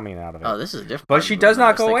light coming out of it. Oh, this is different. But she does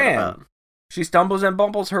not go in. She stumbles and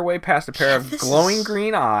bumbles her way past a pair of glowing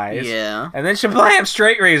green eyes. Yeah. And then shablam,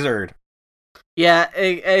 straight razored. Yeah,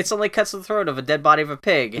 it suddenly cuts the throat of a dead body of a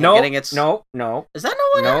pig. No. No. Is that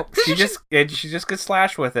not what? No. She just gets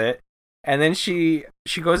slashed with it. And then she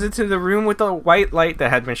goes into the room with the white light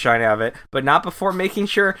that had been shining out of it, but not before making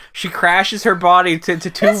sure she crashes her body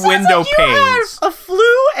into two window panes. You had a flu,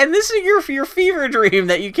 and this is your fever dream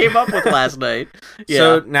that you came up with last night. Yeah.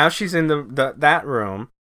 So now she's in that room,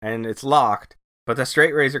 and it's locked. But the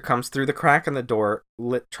straight razor comes through the crack in the door,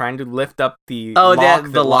 trying to lift up the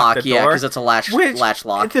lock. The lock, yeah, because it's a latch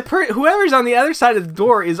lock. Whoever's on the other side of the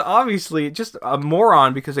door is obviously just a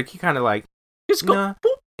moron because they keep kind of just go. Nah,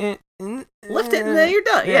 lift it and then you're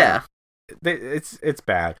done. Yeah. It's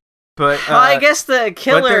bad. But I guess the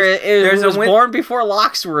killer was born before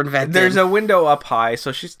locks were invented. There's a window up high,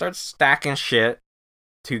 so she starts stacking shit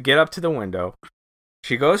to get up to the window.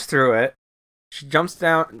 She goes through it. She jumps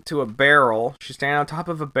down to a barrel. She's standing on top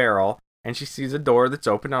of a barrel, and she sees a door that's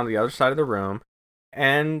open on the other side of the room,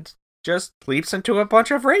 and just leaps into a bunch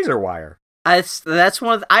of razor wire. That's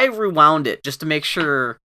one. I rewound it just to make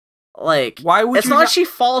sure. Why would it's not she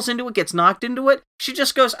falls into it, gets knocked into it. She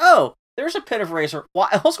just goes, oh, there's a pit of razor. Why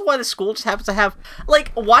the school just happens to have,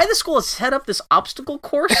 why the school has set up this obstacle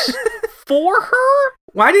course for her?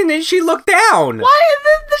 Why didn't she look down? Why? And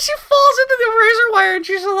then she falls into the razor wire and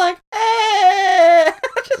she's like, eh.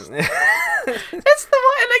 It's the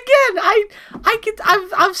one. And again,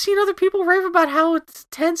 I've seen other people rave about how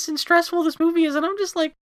tense and stressful this movie is, and I'm just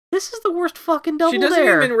like, this is the worst fucking double dare. She doesn't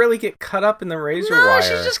even really get cut up in the razor wire. No,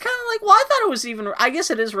 she's just kind of I thought it was even. I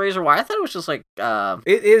guess it is razor wire. I thought it was just it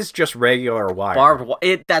is just regular wire. Barbed wire.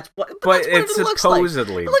 But it's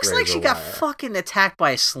supposedly. It looks like she got fucking attacked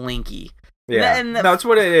by a slinky. Yeah, that's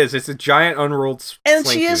what it is. It's a giant unrolled slinky. And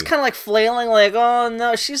she is kind of flailing oh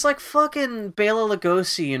no. She's like fucking Bela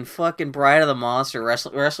Lugosi and fucking Bride of the Monster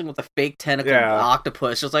wrestling with a fake tentacle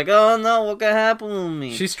octopus. She's like, oh no, what could happen to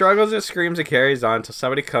me? She struggles and screams and carries on until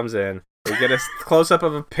somebody comes in. We get a close-up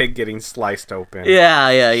of a pig getting sliced open.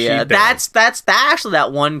 Yeah. That's actually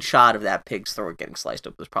that one shot of that pig's throat getting sliced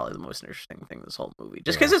open was probably the most interesting thing in this whole movie.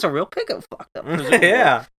 Just because it's a real pig that fucked up.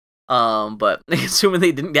 Yeah. But assuming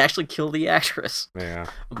they didn't actually kill the actress. Yeah.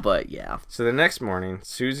 But yeah. So the next morning,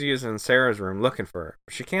 Susie is in Sarah's room looking for her,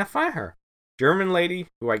 but she can't find her. German lady,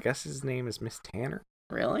 who I guess his name is Miss Tanner.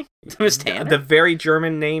 Really? Miss Tanner? The very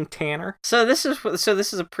German name Tanner. So this is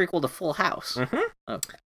a prequel to Full House. Mm-hmm.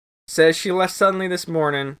 Okay. Says she left suddenly this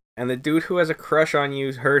morning, and the dude who has a crush on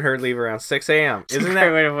you heard her leave around 6 a.m. Isn't that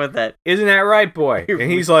right, boy? And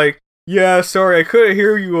he's like, yeah, sorry, I couldn't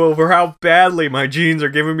hear you over how badly my jeans are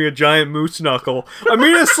giving me a giant moose knuckle. I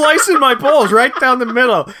mean, a slice in my balls right down the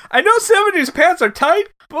middle. I know 70s pants are tight,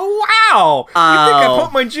 but wow! You think I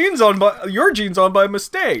put my your jeans on by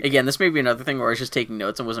mistake. Again, this may be another thing where I was just taking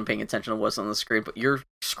notes and wasn't paying attention to what's on the screen, but your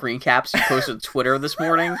screen caps you posted to Twitter this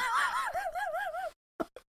morning...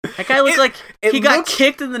 That guy looked like he got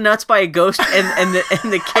kicked in the nuts by a ghost, and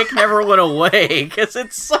the kick never went away because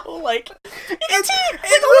it's so it looks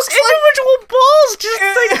individual balls just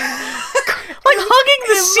hugging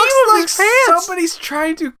the seam of his pants. Somebody's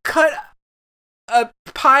trying to cut a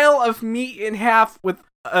pile of meat in half with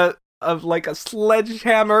a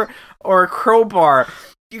sledgehammer or a crowbar.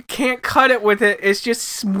 You can't cut it with it. It's just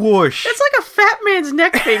swoosh. It's like a fat man's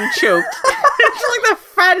neck being choked. It's like the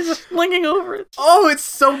fat is just flinging over it. Oh, it's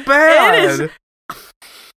so bad. It is.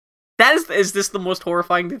 Is this the most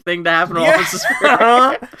horrifying thing to happen to Office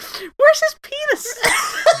Where's his penis?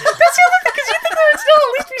 That's the other thing, because you think there would still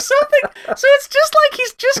at least be something. So it's just like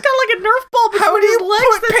he's just got like a Nerf ball between his legs. How do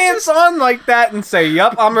you put pants on like that and say,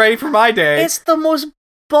 yup, I'm ready for my day? It's the most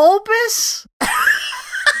bulbous...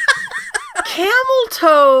 camel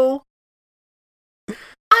toe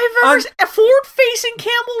I've ever seen. A forward-facing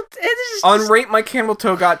camel. On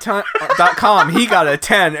RateMyCamelToe.com, he got a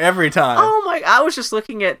 10 every time. Oh my! I was just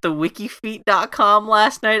looking at the wikifeet.com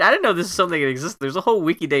last night. I didn't know this is something that exists. There's a whole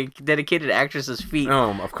wiki dedicated to actresses' feet.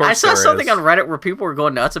 Oh, of course. I saw something on Reddit where people were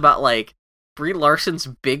going nuts about Brie Larson's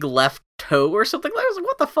big left toe or something. I was like,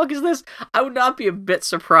 what the fuck is this? I would not be a bit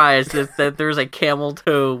surprised that there's a camel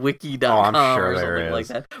toe wiki.com or something like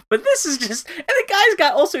that. But this is just, and the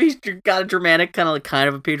guy's he's got a dramatic kind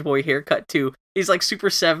of a page boy haircut too. He's like super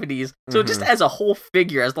 70s. So just as a whole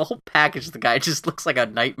figure, as the whole package, the guy just looks like a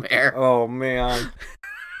nightmare. Oh man.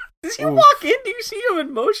 Does he walk in? Do you see him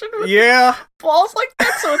in motion with balls like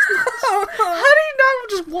that? So it's how do you not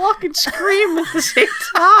just walk and scream at the same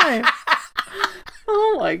time?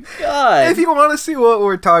 Oh my god. If you want to see what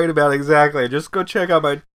we're talking about exactly, just go check out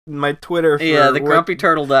my Twitter for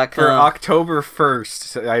thegrumpyturtle.com. For October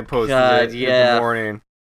 1st, I posted it in the morning.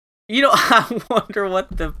 You know, I wonder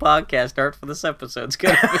what the podcast art for this episode's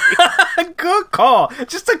gonna be. Good call.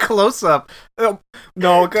 Just a close-up. No,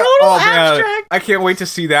 Total abstract. Man, I can't wait to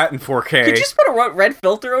see that in 4K. Could you just put a red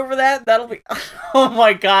filter over that? That'll be... Oh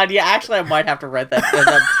my god, yeah, actually I might have to rent that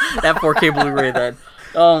 4K Blu-ray then.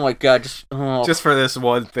 Oh my god, just for this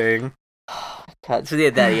one thing. God, so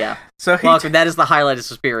yeah. So that is the highlight of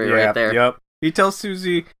Suspiria right there. Yep. He tells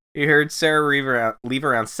Susie he heard Sarah leave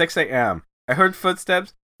around 6 a.m. I heard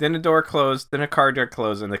footsteps, then the door closed, then a car door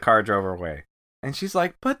closed, and the car drove away. And she's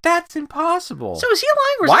like, but that's impossible. So is he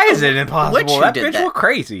lying? Or why is it impossible? That bitch was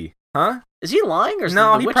crazy. Huh? Is he lying? Or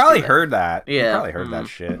no, he probably heard that. Yeah. He probably heard that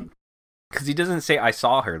shit. Because he doesn't say, I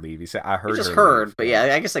saw her leave. He said, I heard her leave. But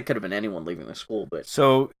yeah, I guess that could have been anyone leaving the school. But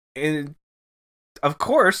so, of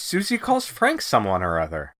course, Susie calls Frank someone or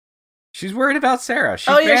other. She's worried about Sarah. She's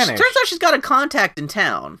vanished. Turns out she's got a contact in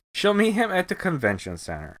town. She'll meet him at the convention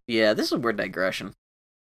center. Yeah, this is a weird digression.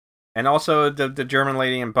 And also, the German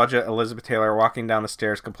lady in Budget, Elizabeth Taylor, walking down the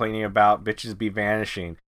stairs complaining about bitches be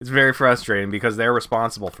vanishing. It's very frustrating because they're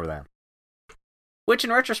responsible for them. Which,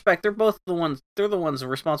 in retrospect, they're the ones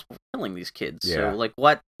responsible for killing these kids. Yeah. So, like,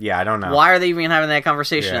 what? Yeah, I don't know. Why are they even having that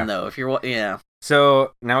conversation, though?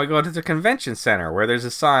 So, now we go to the convention center, where there's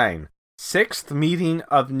a sign. 6th meeting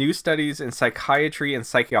of new studies in psychiatry and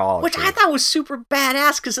psychology. Which I thought was super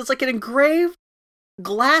badass, because it's like an engraved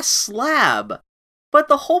glass slab. But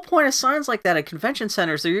the whole point of signs like that at convention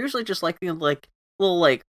centers, they're usually just like little,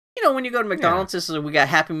 like, you know, when you go to McDonald's, this is, we got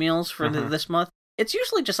Happy Meals for this month. It's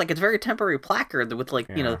usually just like a very temporary placard with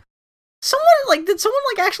you know, did someone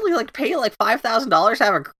actually pay $5,000 to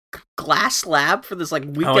have a glass slab for this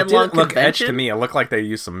weekend long convention? It didn't look etched to me. It looked like they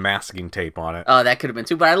used some masking tape on it. Oh, that could have been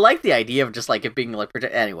too. But I like the idea of just it being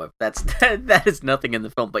anyway. That is nothing in the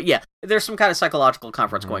film. But yeah, there's some kind of psychological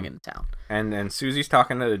conference going into town. And Susie's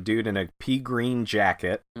talking to the dude in a pea green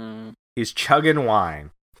jacket. He's chugging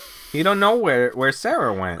wine. He don't know where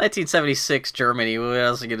Sarah went. 1976 Germany. What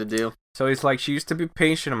else are you gonna do? So he's like, she used to be a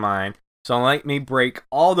patient of mine. So let me break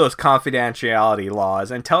all those confidentiality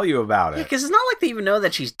laws and tell you about it. Yeah, because it's not like they even know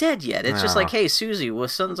that she's dead yet. It's just like, hey, Susie,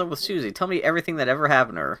 what's up with Susie? Tell me everything that ever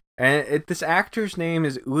happened to her. And this actor's name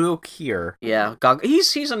is Udo Kier. Yeah,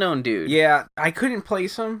 he's a known dude. Yeah, I couldn't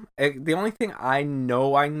place him. The only thing I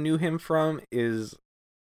knew him from is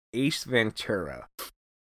Ace Ventura.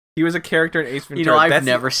 He was a character in Ace Ventura. You know, I've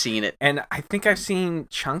never seen it. And I think I've seen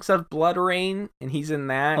chunks of Blood Rain, and he's in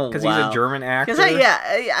that because he's a German actor.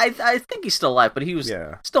 I think he's still alive, but he was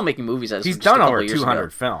still making movies as he's done over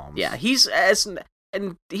 200 films. Yeah, he's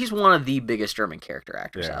one of the biggest German character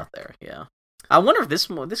actors out there. Yeah, I wonder if this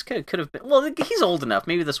could have been. Well, he's old enough.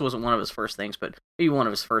 Maybe this wasn't one of his first things, but maybe one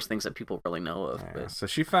of his first things that people really know of. Yeah, so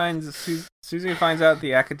Susie finds out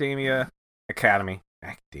the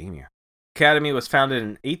Academy was founded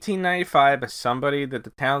in 1895 by somebody that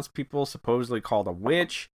the townspeople supposedly called a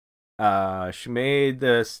witch. She made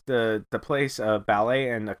the place a ballet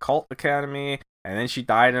and occult academy, and then she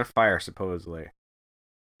died in a fire, supposedly.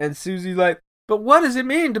 And Susie's like, but what does it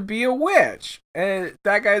mean to be a witch? And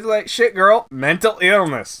that guy's like, shit, girl, mental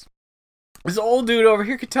illness. This old dude over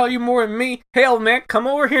here could tell you more than me. Hell, man, come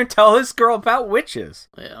over here and tell this girl about witches.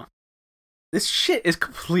 Yeah. This shit is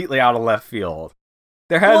completely out of left field.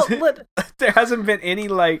 There hasn't been any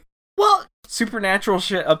supernatural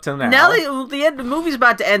shit up till now. Now the movie's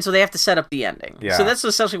about to end, so they have to set up the ending. Yeah. So that's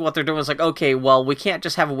essentially what they're doing. It's like, okay, well, we can't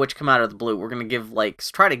just have a witch come out of the blue. We're gonna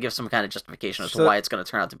try to give some kind of justification as to why it's gonna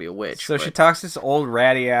turn out to be a witch. So she talks to this old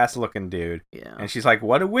ratty ass looking dude. Yeah. And she's like,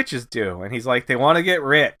 what do witches do? And he's like, they want to get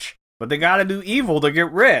rich, but they gotta do evil to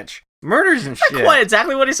get rich. Murders and shit. Not quite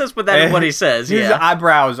exactly what he says, but that is what he says. His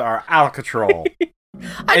eyebrows are out of control.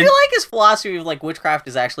 I do like his philosophy of witchcraft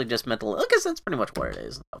is actually just mental, because that's pretty much what it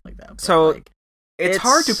is and stuff like that. But, so it's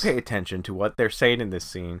hard to pay attention to what they're saying in this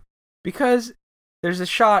scene because there's a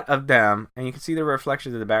shot of them and you can see the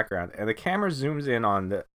reflections in the background, and the camera zooms in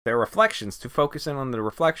on their reflections to focus in on the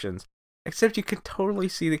reflections, except you can totally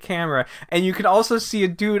see the camera, and you can also see a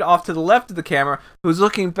dude off to the left of the camera who's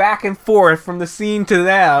looking back and forth from the scene to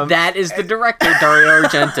them. That is the director, Dario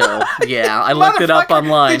Argento. Yeah, I looked it up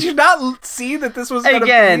online. Did you not see that this was gonna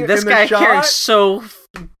Again, be this in guy the shot?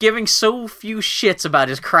 giving so few shits about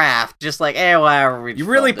his craft, just like, whatever. You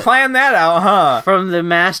really planned that out, huh? From the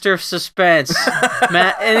master of suspense.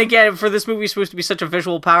 And again, for this movie, it's supposed to be such a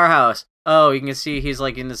visual powerhouse. Oh, you can see he's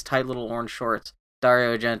like in this tight little orange shorts.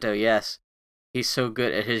 Dario Argento, yes. He's so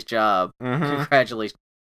good at his job. Mm-hmm. Congratulations.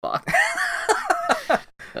 Fuck.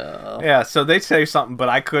 Oh. Yeah, so they say something, but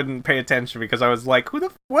I couldn't pay attention because I was like, what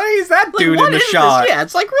is that dude what in the is shot? This? Yeah,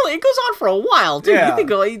 it's like really, it goes on for a while, too. Yeah. You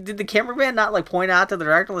think, did the cameraman not like point out to the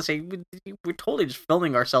director and say, we're totally just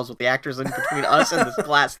filming ourselves with the actors in between us and this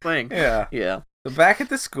last thing? Yeah. Yeah. So back at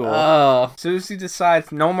the school, Oh. Susie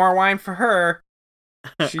decides no more wine for her.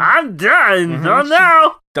 She I'm done. Mhm. Oh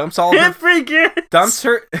no. dumps all her... It begins. Dumps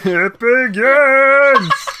her... It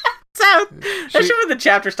begins! That should be the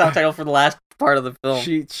chapter stop title for the last part of the film.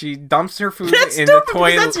 She dumps her food That's in stupid the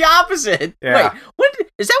toilet. because that's the opposite. Yeah. Wait, what?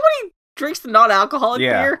 Is that when he drinks the non-alcoholic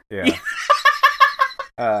beer? Yeah.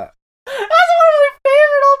 That's one of my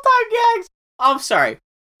favorite all-time gags. I'm sorry.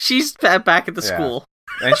 She's back at the Yeah. school.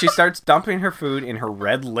 And she starts dumping her food in her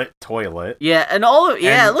red-lit toilet. Yeah, and it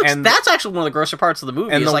looks. and- That's actually one of the grosser parts of the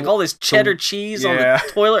movie. and Is the- like all this cheddar cheese on yeah.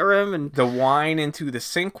 the toilet rim, and The wine into the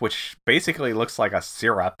sink, which basically looks like a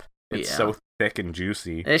syrup. It's Yeah. so thick and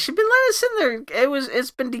juicy. she's been letting it sit there.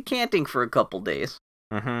 It's been decanting for a couple days.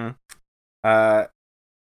 Mm-hmm.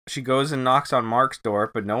 She goes and knocks on Mark's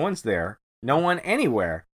door, but no one's there. No one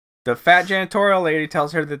anywhere. The fat janitorial lady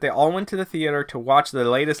tells her that they all went to the theater to watch the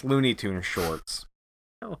latest Looney Tunes shorts.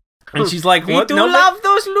 Oh. And she's like, We "What? do love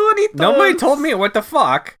those Looney Tunes." Nobody told me. What the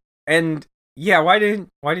fuck?" And yeah, why didn't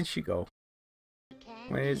she go?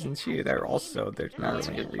 Why isn't she there also? There's not That's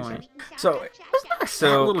a really a good reason. point. So, Wasn't there a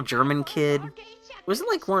So- fat little German kid? Wasn't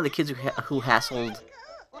like one of the kids who hassled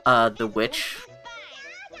the witch,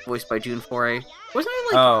 voiced by June Foray? Wasn't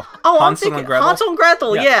it like I'm Hansel thinking and Gretel? Hansel and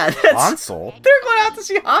Gretel? Yeah, that's, Hansel? they're going out to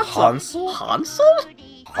see Hansel. Hansel? Hansel?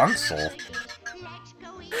 Hansel?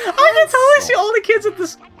 I can totally see all the kids at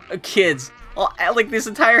this kids. Like this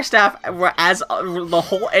entire staff, as the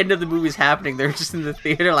whole end of the movie is happening, they're just in the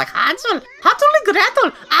theater like Hansel and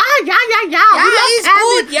Gretel. Yeah. he's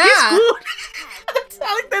good, yeah. He's good.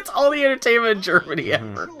 That's all the entertainment in Germany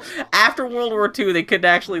ever. After World War II, they couldn't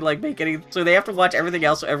actually like make any, so they have to watch everything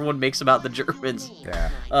else everyone makes about the Germans. Yeah.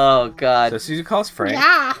 Oh God. So Susie calls Frank.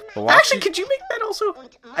 Yeah. But while Actually, she- could you make that also?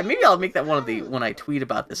 Maybe I'll make that one of the when I tweet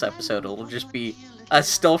about this episode. It'll just be a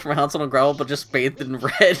still from Hansel and Gretel, but just bathed in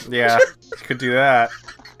red. Yeah, you could do that.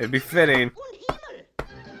 It'd be fitting.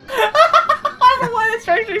 I don't know why that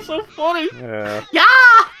strikes me so funny. Yeah. Yeah.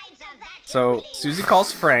 So Susie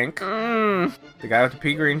calls Frank, Mm. the guy with the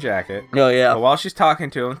pea green jacket. Oh yeah. But while she's talking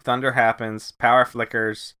to him, thunder happens, power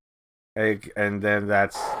flickers, and then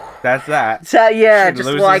that's that. So, yeah. She Just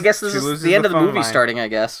loses- well, I guess this she is loses the end the of the phone movie line. starting. I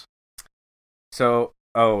guess. So,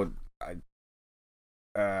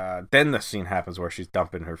 then the scene happens where she's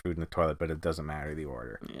dumping her food in the toilet, but it doesn't matter the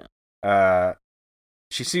order. Yeah.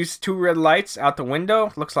 She sees two red lights out the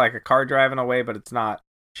window. Looks like a car driving away, but it's not.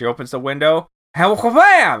 She opens the window.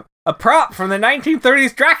 Bam! A prop from the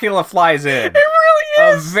 1930s Dracula flies in. It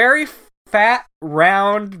really A is. very fat,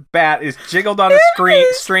 round bat is jiggled on a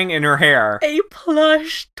string in her hair. A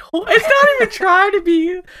plush toy. It's not even trying to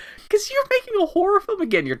be. Because you're making a horror film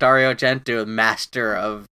again. You're Dario Argento, master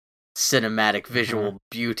of cinematic visual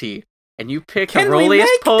beauty. And you pick Can we Aurelius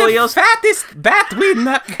make Polio's. the fattest bat we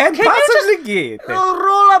can you possibly get?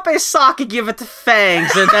 Roll up a sock and give it the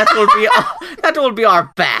fangs, and that will be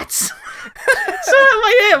our bats.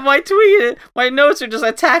 So my tweet, my notes are just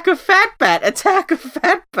attack of fat bat,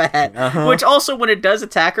 Uh-huh. which also when it does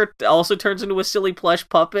attack her, also turns into a silly plush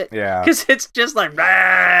puppet. Yeah. Because it's just like,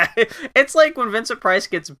 "Rah!" It's like when Vincent Price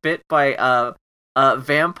gets bit by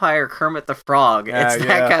vampire Kermit the Frog. It's that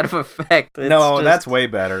yeah. kind of effect. It's No, just- that's way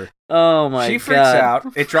better. oh my god. She freaks out.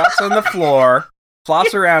 It drops on the floor,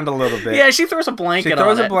 flops around a little bit. Yeah, she throws a blanket She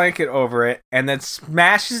throws on a it. blanket over it and then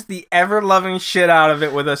smashes the ever-loving shit out of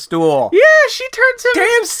it with a stool. Yeah, she turns him.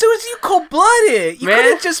 Damn, Susie, you cold-blooded. You Man.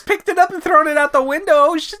 could have just picked it up and thrown it out the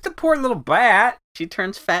window. It's just a poor little bat. She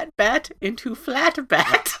turns fat bat into flat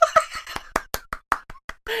bat.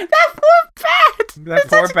 That poor bat. That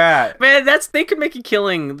poor bat. Man, they could make a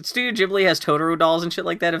killing. Studio Ghibli has Totoro dolls and shit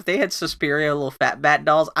like that. If they had Suspiria little fat bat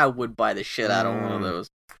dolls, I would buy the shit out of one of those.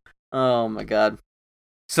 Oh my god.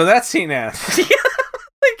 So that scene ends.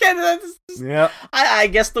 Like again. That's just, Yeah. I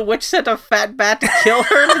guess the witch sent a fat bat to kill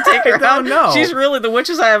her to take her I don't out. know. She's really the witch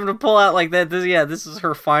is having to pull out like that. This is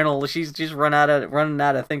her final. She's running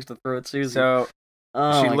out of things to throw at Susie. So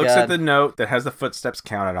oh she my looks God. at the note that has the footsteps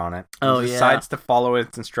counted on it. Oh, and yeah. decides to follow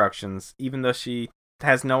its instructions, even though she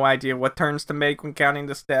has no idea what turns to make when counting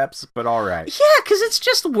the steps. But all right, Yeah, because it's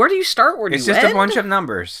just where do you start? Where do it's you just end? a bunch of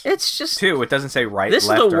numbers. It's just Two. It doesn't say right. this is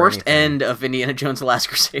left, the or worst anything. end of Indiana Jones: The Last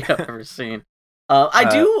Crusade I've ever seen.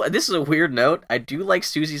 This is a weird note. I do like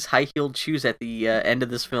Susie's high-heeled shoes at the end of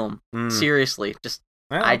this film. Mm. Seriously, just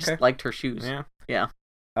Oh, I okay. just liked her shoes. Yeah.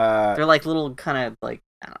 They're like little kind of like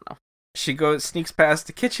I don't know. She sneaks past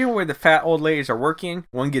the kitchen where the fat old ladies are working.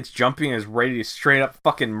 One gets jumping and is ready to straight up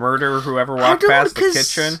fucking murder whoever walked past the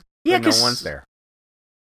kitchen. Yeah, but no one's there.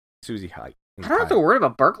 Susie Height. I don't have to worry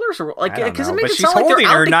about burglars or like I don't because it know, makes but it she's sound like holding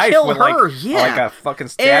they're her out to knife kill with her. like a fucking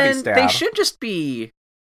stabby and stab. they should just be.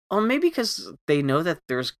 Oh, maybe because they know that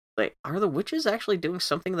there's like, are the witches actually doing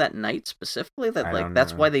something that night specifically? That I like don't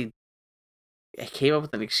that's know. why they came up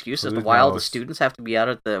with an excuse as Who to why all the knows? students have to be out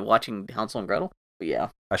at the watching Hansel and Gretel. But yeah,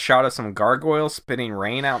 A shot of some gargoyles spitting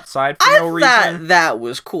rain outside for no reason. that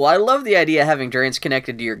was cool. I love the idea of having drains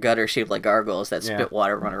connected to your gutter shaped like gargoyles that Yeah. spit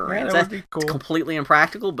water when it rains. that would be cool. It's completely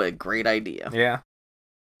impractical, but a great idea. Yeah.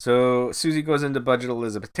 So Susie goes into Budget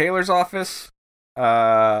Elizabeth Taylor's office.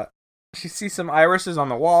 She sees some irises on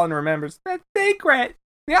the wall and remembers that's secret.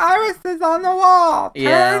 The iris is on the wall. Turn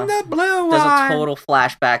Yeah. the blue Does one. a total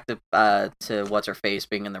flashback to what's her face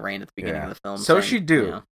being in the rain at the beginning Yeah. of the film. So saying, she do. you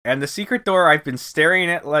know, And the secret door I've been staring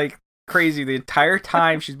at like crazy the entire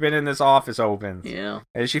time she's been in this office opens. yeah.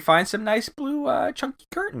 And she finds some nice blue chunky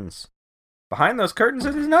curtains. Behind those curtains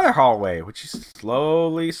is another hallway, which she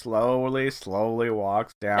slowly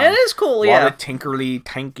walks down. It is cool, while yeah. the tinky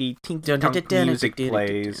music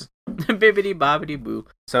plays. Bibbidi bobbidi boo.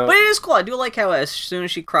 So But it is cool. I do like how as soon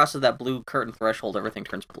as she crosses that blue curtain threshold, everything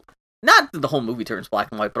turns blue. Not that the whole movie turns black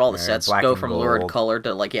and white, but all the Yeah, sets black go and from gold. lurid color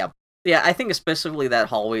to like yeah. I think specifically that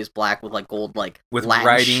hallway is black with like gold like with Latin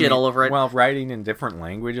writing shit all over it. Well, writing in different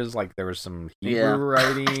languages, like there was some Hebrew Yeah.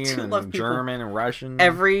 writing do love and people- German and Russian.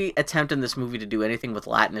 Every attempt in this movie to do anything with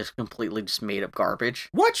Latin is completely just made up garbage.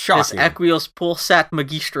 What This shocking? Equios pulsat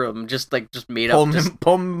magistrum just made up. Just,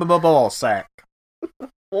 Pull my ball sack.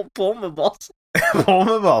 pull my balls. Pull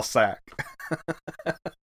my ball sack.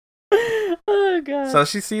 Oh god. So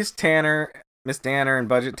she sees Miss Tanner, and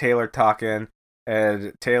Budget Taylor talking,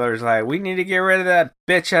 and Taylor's like, "We need to get rid of that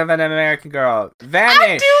bitch of an American girl. Vanish.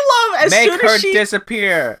 I do love as Make soon her as she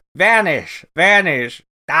disappear. Vanish.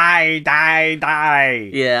 Die.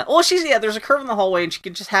 Yeah. Well, there's a curve in the hallway,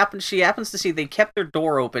 and she happens to see they kept their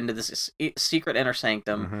door open to this secret inner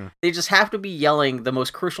sanctum. Mhm. They just have to be yelling the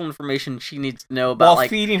most crucial information she needs to know about, While like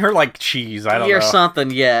feeding her like cheese. I don't or know.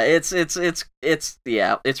 something. Yeah. It's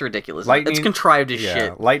ridiculous. Lightning- It's contrived as Yeah,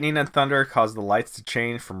 shit. lightning and thunder cause the lights to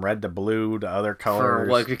change from red to blue to other For colors.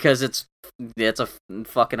 what? Because it's a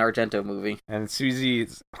fucking Argento movie. And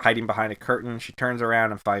Susie's hiding behind a curtain. She turns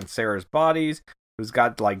around and finds Sarah's bodies, who's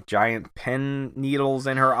got like giant pen needles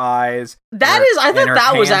in her eyes. I and thought her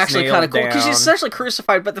that was hands actually kind of nailed cool because she's down. essentially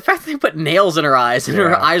crucified. But the fact that they put nails in her eyes and her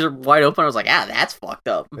Yeah. eyes are wide open, I was like, that's fucked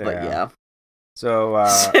up. But Yeah. yeah, So,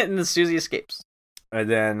 and the Susie escapes. and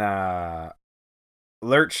then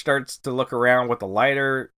Lurch starts to look around with a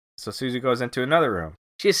lighter. So Susie goes into another room.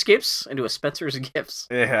 She escapes into a Spencer's Gifts.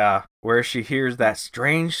 Yeah, where she hears that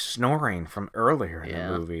strange snoring from earlier in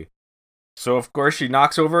Yeah. the movie. So of course she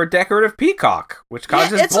knocks over a decorative peacock, which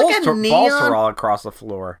causes it's like a balls neon- to roll across the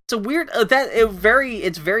floor. It's a weird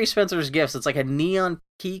it's very Spencer's Gifts. It's like a neon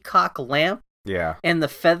peacock lamp, Yeah, and the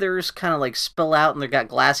feathers kind of like spill out, and they've got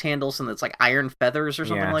glass handles, and it's like iron feathers or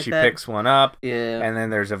something yeah. like She that. picks one up, Yeah. and then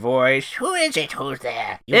there's a voice. Who is it who's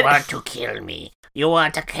there? You It- want to kill me. You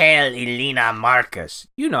want to kill Elena Marcus.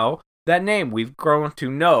 You know that name we've grown to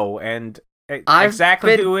know, and I've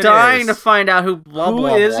exactly been who it dying is. to find out who blah Who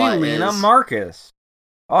blah is blah Elena is. Marcus?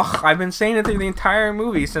 Oh, I've been saying it through the entire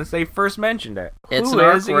movie since they first mentioned it. It's Who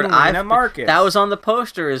an is awkward- Elena Marcus? That was on the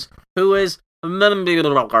poster. Is who is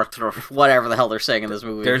whatever the hell they're saying in this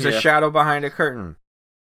movie. There's a shadow behind a curtain.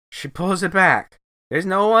 She pulls it back. There's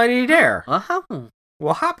nobody there. Uh-huh.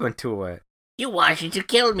 What happened to it? You wanted to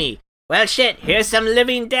kill me. Well, shit, here's some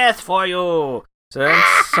living death for you. So then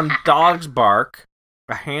some dogs bark.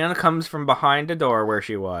 A hand comes from behind the door where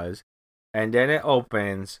she was, and then it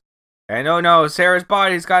opens. And oh no, Sarah's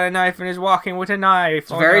body's got a knife and is walking with a knife.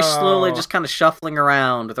 It's Oh, very no. slowly, just kind of shuffling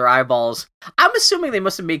around with her eyeballs. I'm assuming they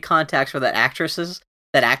must have made contacts for that actress that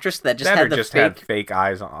just That had or the just fake. had fake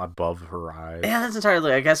eyes above her eyes. Yeah, that's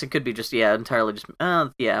entirely. I guess it could be just entirely just.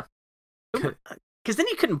 Yeah. Because then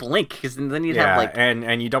you couldn't blink, because then you'd Yeah, have like...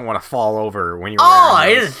 and you don't want to fall over when you're Oh, I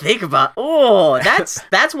wearing didn't those. think about... Oh,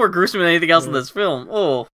 that's more gruesome than anything else in this film.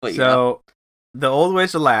 Oh, but So, the old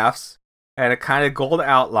witch laughs, and a kind of gold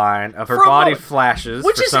outline of her For a body moment. flashes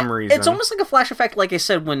Which for is, some reason. it's almost like a flash effect, like I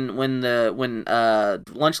said, when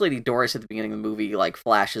Lunch Lady Doris at the beginning of the movie like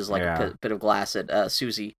flashes like a bit of glass at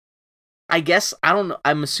Susie. I guess I don't know.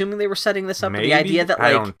 I'm assuming they were setting this up. But the idea that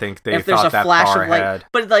I like don't think they if there's thought a that flash far of light, ahead.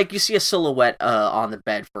 but like you see a silhouette on the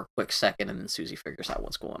bed for a quick second, and then Susie figures out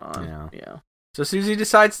what's going on. Yeah. So Susie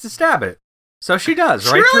decides to stab it. So she does,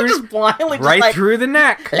 She right really through, just blindly just right like, through the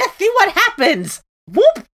neck. let's see what happens.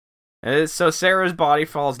 Whoop. So Sarah's body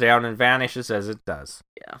falls down and vanishes as it does.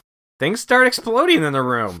 Yeah. Things start exploding in the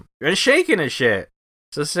room and shaking and shit.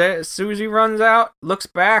 So Susie runs out, looks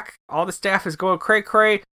back. All the staff is going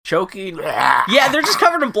cray-cray, choking. Yeah, they're just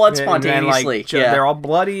covered in blood And then, spontaneously. like, Yeah. they're all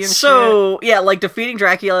bloody and shit. So yeah, like defeating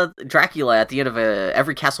Dracula at the end of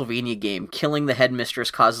every Castlevania game, killing the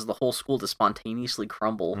headmistress causes the whole school to spontaneously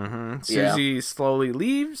crumble. Mm-hmm. Yeah. Susie slowly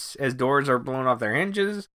leaves as doors are blown off their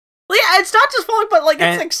hinges. Well, yeah, it's not just falling, but like it's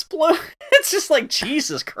And- explode. It's just like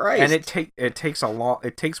Jesus Christ. And it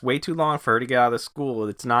takes way too long for her to get out of the school.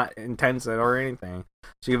 It's not intense or anything.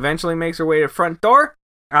 She eventually makes her way to the front door,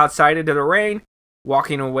 outside into the rain,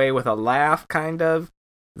 walking away with a laugh, kind of.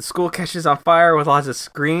 The school catches on fire with lots of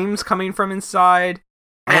screams coming from inside.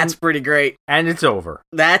 That's pretty great. And it's over.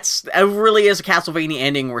 It really is a Castlevania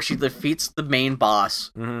ending where she defeats the main boss,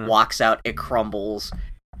 Mhm. walks out, it crumbles.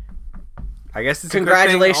 I guess it's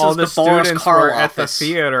Congratulations a good thing all the to Boris students were at the Karloff's.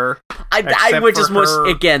 theater. I which for is most her.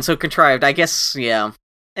 again so contrived. I guess yeah,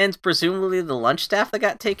 and presumably the lunch staff that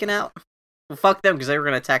got taken out. Well, fuck them because they were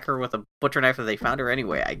gonna attack her with a butcher knife if they found her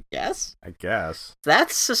anyway. I guess I guess.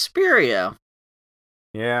 that's Suspiria.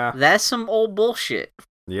 Yeah. That's some old bullshit.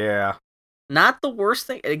 Yeah. Not the worst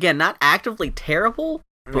thing. Again, not actively terrible,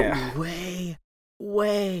 but Yeah. way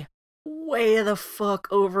the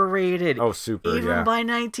fuck overrated. Oh, super. Even Yeah. by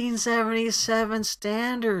 1977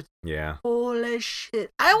 standards. Yeah. Holy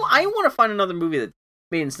shit. I want to find another movie that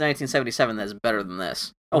made in 1977 that's better than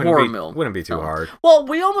this. A Wouldn't horror be- film. Wouldn't be too No. hard. Well,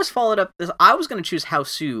 we almost followed up this. I was going to choose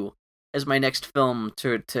Hausu as my next film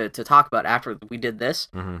to talk about after we did this.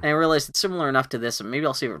 Mm-hmm. And I realized it's similar enough to this, and maybe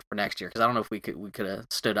I'll save it for next year, because I don't know if we could have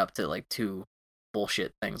stood up to like two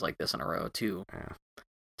bullshit things like this in a row. Two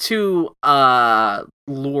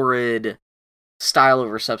lurid style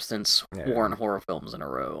over substance war and horror films in a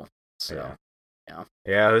row. So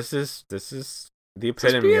Yeah, this is the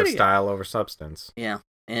epitome of Suspiria. style over substance. yeah,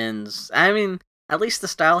 and I mean, at least the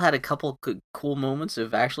style had a couple good, cool moments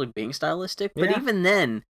of actually being stylistic, but Yeah. even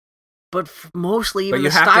then, mostly even you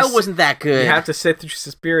the have to style s- wasn't that good. You have to sit through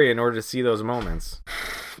Suspiria in order to see those moments.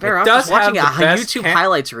 Bear, It I was does just watching a have the best YouTube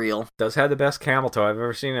highlights reel. Does have the best camel toe I've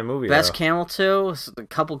ever seen in a movie. Best though. camel toe, a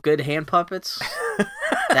couple good hand puppets.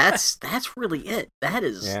 that's really it. That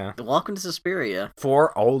is Welcome to Suspiria.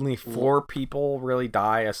 Only four people really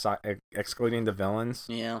die, excluding the villains.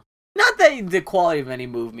 Yeah, not that the quality of any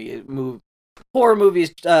horror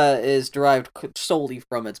movies is derived solely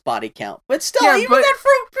from its body count, but still, people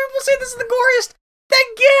say this is the goriest.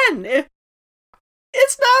 Again,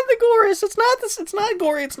 it's not the goriest. It's not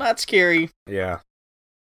gory. It's not scary. Yeah,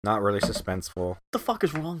 not really suspenseful. What the fuck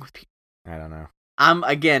is wrong with people? I don't know.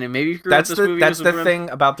 Again, and maybe if you grew up That's this movie. that's the thing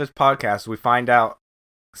about this podcast. We find out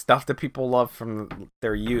stuff that people love from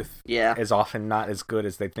their youth. Yeah, is often not as good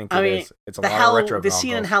as they think I it mean, is. It's a lot of retro the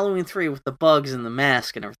scene in novels. Halloween 3 with the bugs and the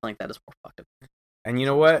mask and everything like that is more fucked up. And you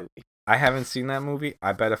know what? I haven't seen that movie.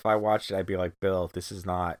 I bet if I watched it, I'd be like, Bill, this is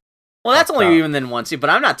not. Well, that's fucked only up. even then once, but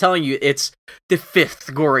I'm not telling you it's the fifth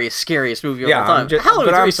goriest, scariest movie of all time. But Halloween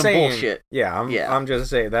 3 I'm is some saying, bullshit. Yeah, I'm just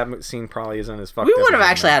saying that scene probably isn't as fucked up. We would have as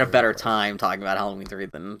actually had a that better movie. time talking about Halloween 3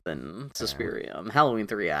 than Suspiria. Halloween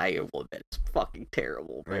 3, I will admit, it's fucking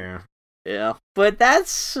terrible. But yeah. But that's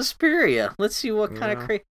Suspiria. Let's see what kind of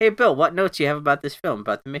crazy. Hey, Bill, what notes do you have about this film,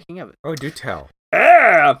 about the making of it? Oh, do tell.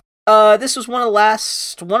 Yeah. This was one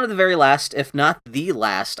of the very last, if not the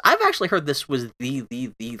last. I've actually heard this was the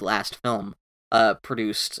last film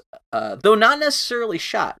produced, though not necessarily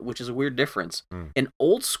shot, which is a weird difference. An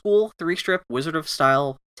old school 3-strip Wizard of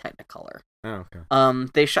Style Technicolor. Oh, okay.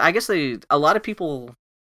 They I guess a lot of people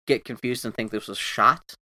get confused and think this was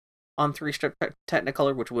shot on 3-strip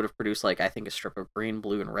Technicolor, which would have produced I think a strip of green,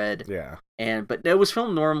 blue, and red. Yeah. But it was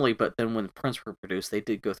filmed normally, but then when prints were produced, they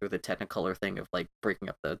did go through the Technicolor thing of breaking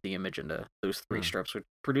up the image into those 3 strips, which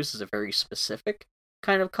produces a very specific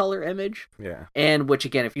kind of color image. Yeah. And which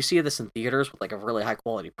again, if you see this in theaters with a really high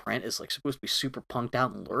quality print, is supposed to be super punked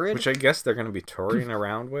out and lurid. Which I guess they're going to be touring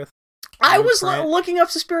around with. I was print. looking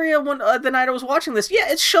up Suspiria the night I was watching this.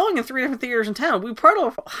 Yeah, it's showing in 3 different theaters in town. We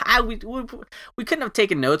probably we couldn't have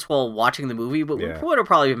taken notes while watching the movie, but we would have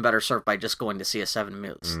probably been better served by just going to see a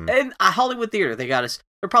 7mm. And a Hollywood theater, they got us.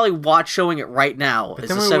 They're probably showing it right now. But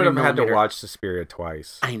then we would have had to watch Suspiria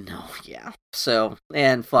twice. I know, yeah. So,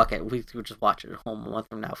 and fuck it, we would just watch it at home a month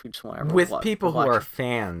from now if we just want to. With people who are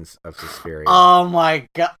fans of Suspiria. Oh my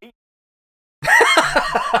god.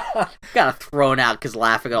 Got thrown out because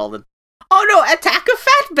laughing at all the. Oh no! Attack of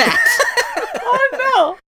Fat Bats!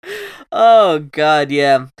 Oh no! Oh god,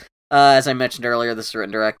 yeah. As I mentioned earlier, this is written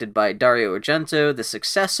and directed by Dario Argento. The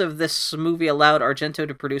success of this movie allowed Argento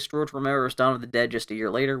to produce George Romero's Dawn of the Dead just a year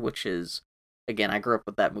later, which is, again, I grew up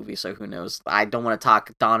with that movie, so who knows? I don't want to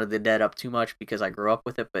talk Dawn of the Dead up too much because I grew up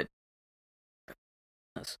with it, but.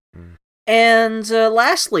 And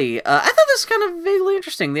lastly, I thought this was kind of vaguely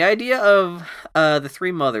interesting. The idea of the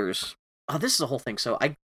three mothers. Oh, this is a whole thing. So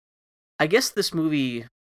I guess this movie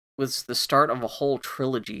was the start of a whole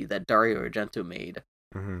trilogy that Dario Argento made,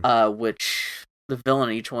 which the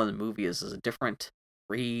villain in each one of the movies is a different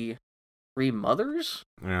three mothers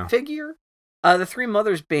figure. The three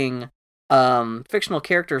mothers being fictional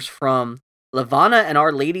characters from Lavana and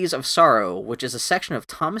Our Ladies of Sorrow, which is a section of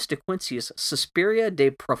Thomas de Quincey's Suspiria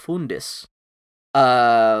de Profundis.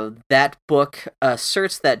 That book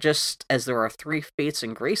asserts that just as there are 3 fates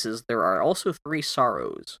and graces, there are also 3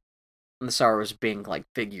 sorrows. And the sorrows being like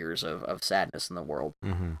figures of sadness in the world.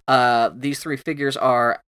 These 3 figures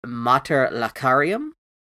are Mater Lacarium,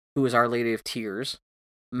 who is Our Lady of Tears,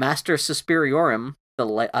 Master Suspiriorum, the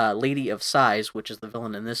Lady of Sighs, which is the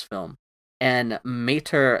villain in this film, and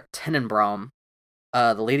Mater Tenenbaum,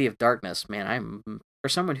 the Lady of Darkness. Man, I'm for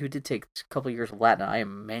someone who did take a couple years of Latin, I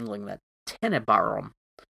am mangling that Tenenbaum.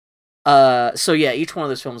 So yeah, each one of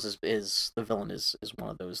those films is the villain is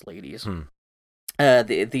one of those ladies.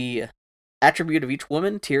 The attribute of each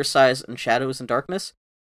woman, tear, sighs, and shadows and darkness,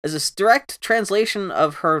 is a direct translation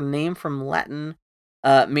of her name from Latin,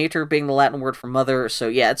 mater being the Latin word for mother. So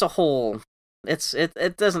yeah, it's a whole. It's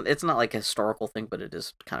not like a historical thing, but it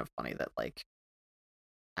is kind of funny that like.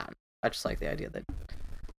 I just like the idea that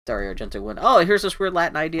Dario Argento went, oh, here's this weird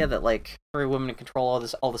Latin idea that like 3 women can control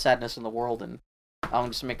all the sadness in the world, and I'm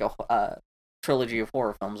just make a trilogy of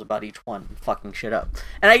horror films about each one fucking shit up.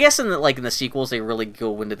 And I guess in the sequels they really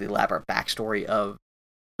go into the elaborate backstory of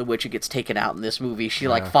the witch who gets taken out in this movie. She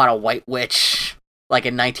like fought a white witch like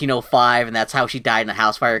in 1905, and that's how she died in a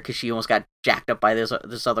house fire because she almost got jacked up by this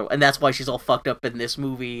other, and that's why she's all fucked up in this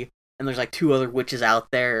movie. And there's like 2 other witches out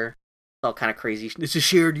there. It's all kind of crazy. It's a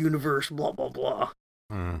shared universe, blah blah blah.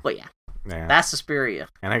 But yeah, that's Suspiria.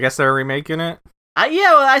 And I guess they're remaking it.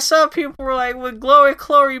 I saw people were like with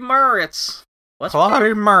Chloe Moretz.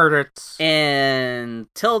 Chloe Moretz and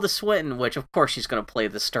Tilda Swinton, which of course she's going to play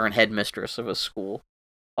the stern headmistress of a school.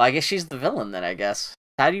 Well, I guess she's the villain then. I guess.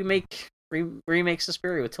 How do you make remake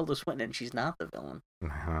Suspiria with Tilda Swinton and she's not the villain?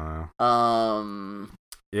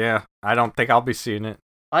 Yeah, I don't think I'll be seeing it.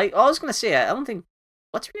 I was going to say I don't think.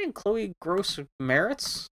 What's her name? Chloe Gross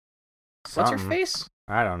Moretz. What's her face?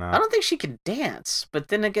 I don't know. I don't think she could dance, but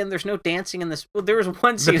then again, there's no dancing in this. Well, there was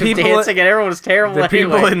one scene of dancing, and everyone was terrible. The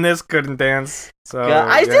people in this couldn't dance. So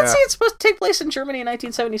I did see it's supposed to take place in Germany in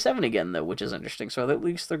 1977 again, though, which is interesting. So at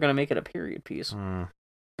least they're going to make it a period piece.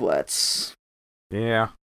 But yeah,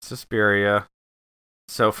 Suspiria.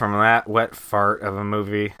 So from that wet fart of a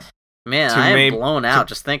movie. Man, I am blown out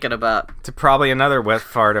just thinking about... To probably another wet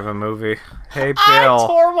fart of a movie. Hey, Bill. I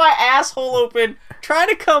tore my asshole open trying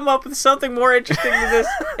to come up with something more interesting than this.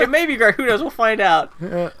 It may be great. Who knows? We'll find out.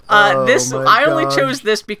 I only chose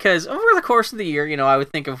this because over the course of the year, I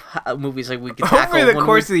would think of movies like we could tackle. Over the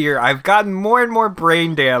course of the year, I've gotten more and more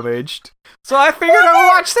brain damaged. So I figured I would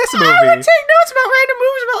watch this movie. I would take notes about random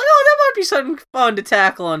movies. About that might be something fun to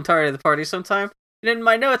tackle on Tardy of the Party sometime. And in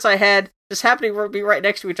my notes I had... just happening to be right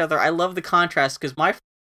next to each other. I love the contrast because my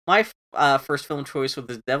first film choice was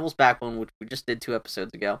The Devil's Backbone, which we just did 2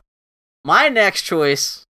 episodes ago. My next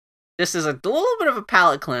choice, this is a little bit of a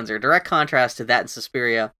palate cleanser, direct contrast to that in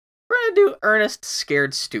Suspiria. We're gonna do Ernest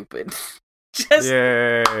Scared Stupid. Just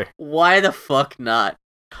yay! Why the fuck not?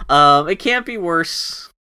 It can't be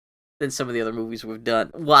worse than some of the other movies we've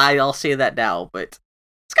done. Why I'll say that now, but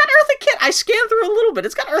it's got Eartha Kitt. I scanned through a little bit.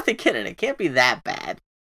 It's got Eartha Kitt in it. It can't be that bad.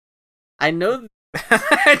 I know.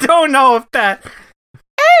 I don't know if that.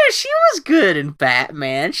 Hey, she was good in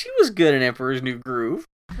Batman. She was good in Emperor's New Groove.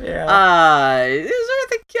 Yeah. Is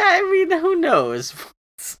Eartha Kitt? I mean, who knows?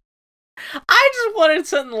 I just wanted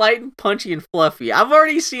something light and punchy and fluffy. I've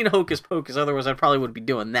already seen Hocus Pocus. Otherwise, I probably would be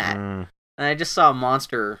doing that. And I just saw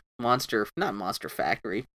Monster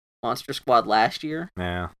Squad last year.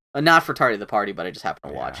 Yeah. Not for Tardy the Party, but I just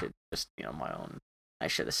happened to watch Yeah. it. Just my own. I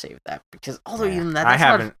should have saved that because although Yeah. even that, I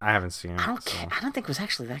that's haven't seen it. I don't. so. I don't think it was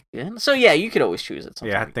actually that good. So yeah, you could always choose it. Yeah,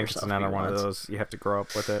 I sometime think it's yourself if another you one of want. those. You have to grow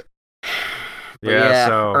up with it. But yeah,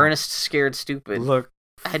 so Ernest Scared Stupid. look.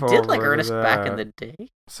 I did like forward to Ernest back in that. the day.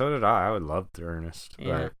 So did I. I would love Ernest.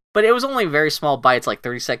 Yeah. But it was only very small bites, like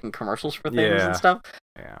 30-second commercials for things Yeah. and stuff.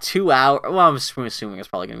 But, yeah. 2 hours. Well, I'm assuming it's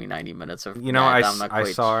probably going to be 90 minutes of You know, that. I I'm not I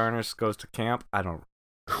quite saw Ernest Goes to Camp. I don't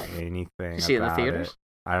know anything. You see it in the about theaters? It.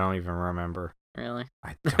 I don't even remember. Really?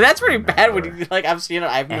 I don't That's pretty bad when remember you, like, I've seen it.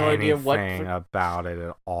 I have no idea what. anything about it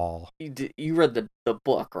at all. You read the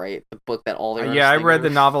book, right? The book that all the Ernest Yeah, I thing read the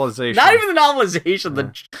was- novelization. Not even the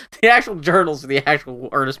novelization, the actual journals of the actual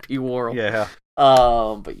Ernest P. Worrell. Yeah.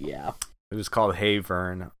 But yeah. It was called Hey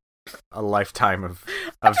Vern, a lifetime of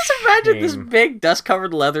Just imagine this shame. big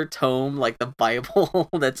dust-covered leather tome, like the Bible,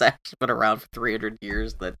 that's actually been around for 300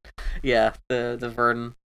 years. That, yeah, the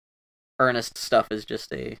Vern Ernest stuff is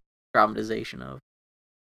just a dramatization of.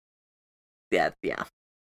 Yeah.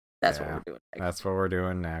 That's what Yeah, we're doing next. That's what we're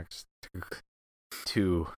doing next.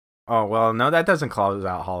 Oh well, no, that doesn't close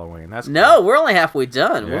out Halloween. That's No, cool. we're only halfway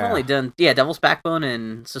done. We've Yeah. only done Devil's Backbone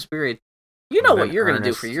and Suspiria. You know And what then you're gonna do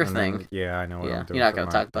Ernest, for your and thing. then- yeah, I know what Yeah, I'm doing. you're not for gonna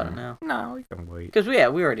my talk about it thing. now. No, we can wait. Because we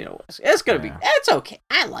already know it's gonna be. Yeah. It's okay.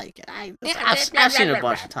 I like it. I've seen it a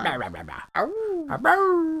bunch of times.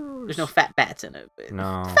 Ow. There's no fat bats in it. But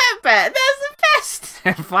No. Fat bat. That's the best.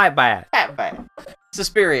 Fat Bat. Fat bat.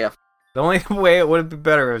 Suspiria. The only way it would have been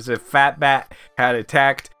better is if Fat Bat had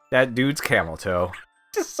attacked that dude's camel toe.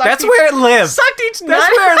 Just sucked That's each- where it lived. Sucked each That's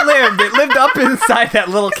nut. where it lived. It lived up inside that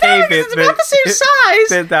little cave. It's about the same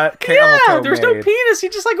size. That camel Yeah, toe there's no made. penis. He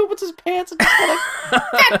just like opens his pants and just like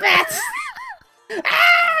fat bats.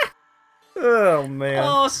 Oh man.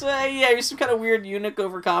 Oh, so yeah, you're some kind of weird eunuch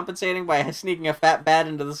overcompensating by sneaking a fat bat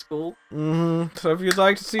into the school. So if you'd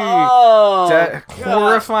like to see Oh, that God.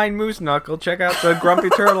 horrifying moose knuckle, check out the Grumpy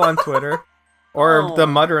Turtle on Twitter, or Oh. the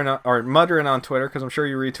Muttering on Twitter, because I'm sure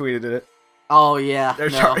you retweeted it. Oh yeah,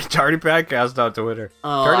 There's no. Tardy Podcast on Twitter.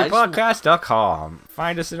 Oh, I just- TardyPodcast.com.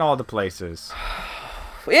 Find us in all the places.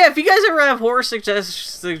 Yeah, if you guys ever have horror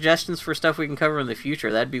suggestions for stuff we can cover in the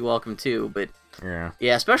future, that'd be welcome too. But Yeah.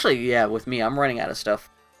 yeah, especially with me, I'm running out of stuff.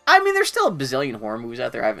 I mean, there's still a bazillion horror movies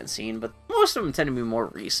out there I haven't seen, but most of them tend to be more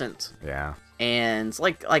recent. Yeah. And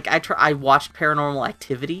like I watched Paranormal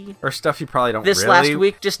Activity Or stuff you probably don't this really, last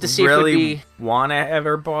week just to see really if it would be. want to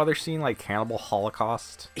ever bother seeing, like Cannibal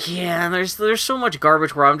Holocaust. Yeah, and there's so much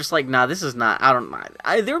garbage where I'm just like, nah, this is not. I don't.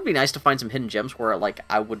 There would be nice to find some hidden gems where like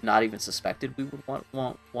I would not even suspected we would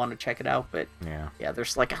want to check it out. But Yeah.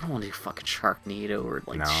 there's like I don't want to do fucking Sharknado or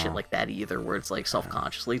like No. shit like that either, where it's like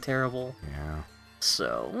self-consciously terrible. Yeah.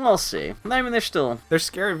 So we'll see. I mean, there's still. They're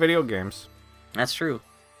scary video games. That's true.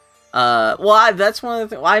 That's one of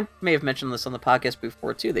the things. I may have mentioned this on the podcast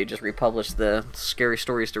before too. They just republished the Scary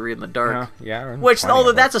Stories to Read in the Dark. Yeah. Which, plenty although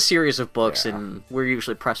of that's a series of books, Yeah. and we're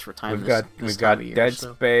usually pressed for time. We've this got time of year, Dead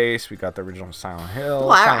so. Space. We got the original Silent Hill.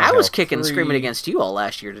 Well, Silent I was Hill kicking and 3. screaming against you all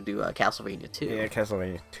last year to do Castlevania 2. Yeah,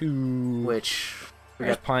 Castlevania 2. Which we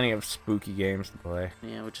There's got, plenty of spooky games to play.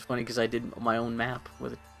 which is funny because I did my own map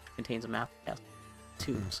with it contains a map of Castlevania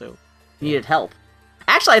 2, so needed help.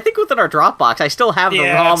 Actually, I think within our Dropbox, I still have the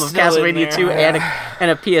Yeah, ROM it's of still in Castlevania 2 there. and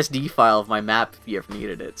a PSD file of my map if you ever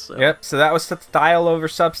needed it. So Yep, so that was Style Over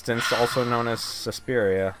Substance, also known as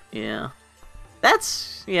Suspiria. yeah,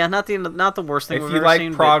 that's not the worst thing If we've you ever like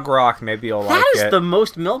seen. prog rock, maybe you'll That like is it. the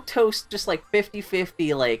most milquetoast, just like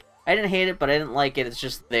 50-50. Like I didn't hate it, but I didn't like it. It's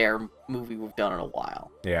just their movie we've done in a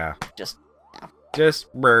while. Yeah. Just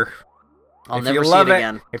Brr. I'll If never you see love it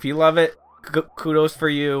again. If you love it, kudos for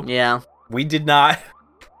you. Yeah. We did not.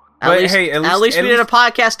 At But least, hey, at least we did a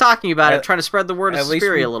podcast talking about it, trying to spread the word of At least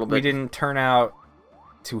Suspiria a little we bit. didn't turn out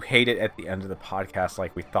to hate it at the end of the podcast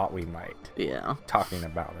like we thought we might. Yeah. Talking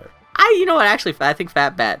about it. You know what? Actually, I think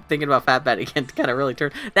Fat Bat. Thinking about Fat Bat again, kind of really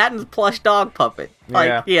turned that and the plush dog puppet.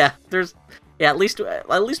 Like, there's, at least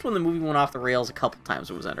when the movie went off the rails a couple times,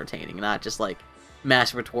 it was entertaining, not just like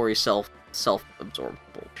masturbatory self-absorbed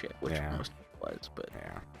bullshit, which most of it was. But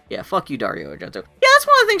yeah, fuck you, Dario Argento. Yeah, that's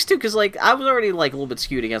one of the things too, because like I was already like a little bit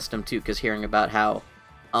skewed against him too, because hearing about how,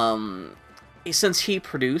 since he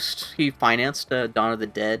financed Dawn of the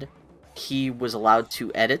Dead, he was allowed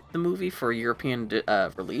to edit the movie for a European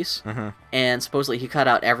release, and supposedly he cut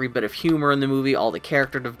out every bit of humor in the movie, all the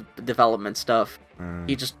character development stuff.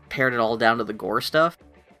 He just pared it all down to the gore stuff,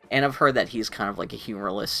 and I've heard that he's kind of like a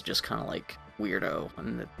humorless, just kind of like weirdo.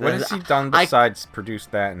 And What has he done besides produce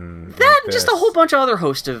that and that this? just a whole bunch of other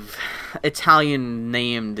host of Italian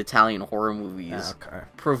horror movies. Okay.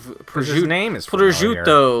 His name is familiar.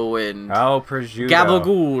 Prosciutto and Prosciutto.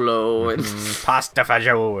 Gabagool and Pasta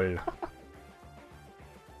fagioli.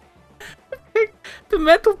 the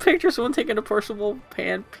mental picture of someone taking a portable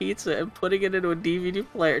pan pizza and putting it into a DVD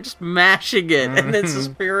player, just mashing it, and then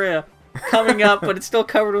Suspiria coming up, but it's still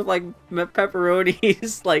covered with like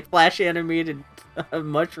pepperonis, like flash animated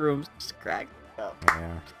mushrooms, just cracking up.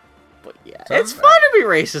 Yeah. But yeah, it's fun to be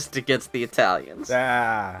racist against the Italians.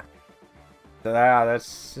 That's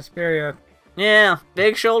Suspiria. Yeah,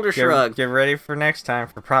 big shoulder shrug. Get ready for next time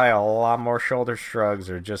for probably a lot more shoulder shrugs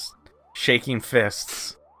or just shaking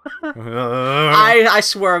fists. I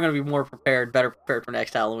swear I'm gonna be better prepared for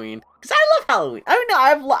next Halloween, because I love Halloween. I mean,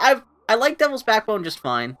 I like Devil's Backbone just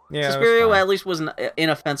fine. Yeah, Suspiria at least wasn't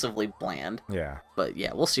inoffensively bland. Yeah, but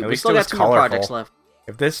yeah, we'll see. At We least still it got was 2 more colorful. projects left.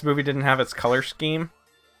 If this movie didn't have its color scheme,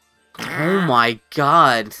 Oh my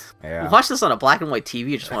god! yeah. Watch this on a black and white TV.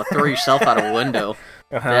 You just want to throw yourself out a window.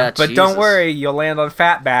 Yeah, but Jesus. don't worry, you'll land on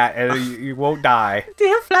Fat Bat and you won't die.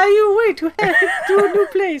 They'll fly you away to a new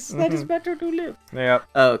place. That is better to live. Yep.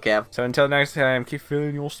 Okay. So until next time, keep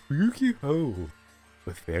filling your spooky hole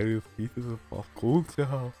with various pieces of pop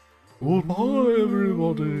culture. Goodbye,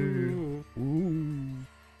 everybody. Ooh.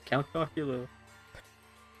 Count Chocula.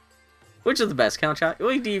 Which is the best, Count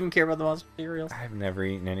Chocula? Do you even care about the monster cereals? I've never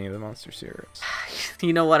eaten any of the monster cereals.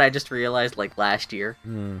 You know what I just realized, like, last year?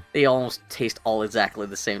 They almost taste all exactly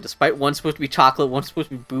the same. Despite one's supposed to be chocolate, one's supposed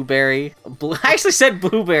to be blueberry. I actually said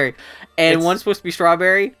blueberry. And one's supposed to be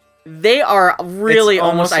strawberry. They are really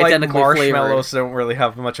almost like identically flavored. Marshmallows don't really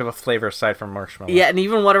have much of a flavor aside from marshmallow. Yeah, and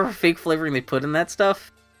even whatever fake flavoring they put in that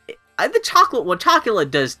stuff, the chocolate one, Chocula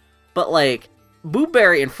does, but like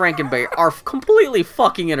Blueberry and Frankenberry are completely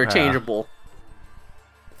fucking interchangeable.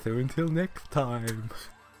 So until next time.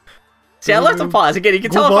 See, I left a pause again. You can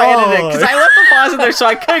tell if I edited it because I left a pause in there, so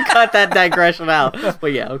I could cut that digression out.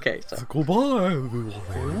 But yeah, okay. So Goodbye.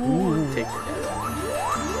 take care.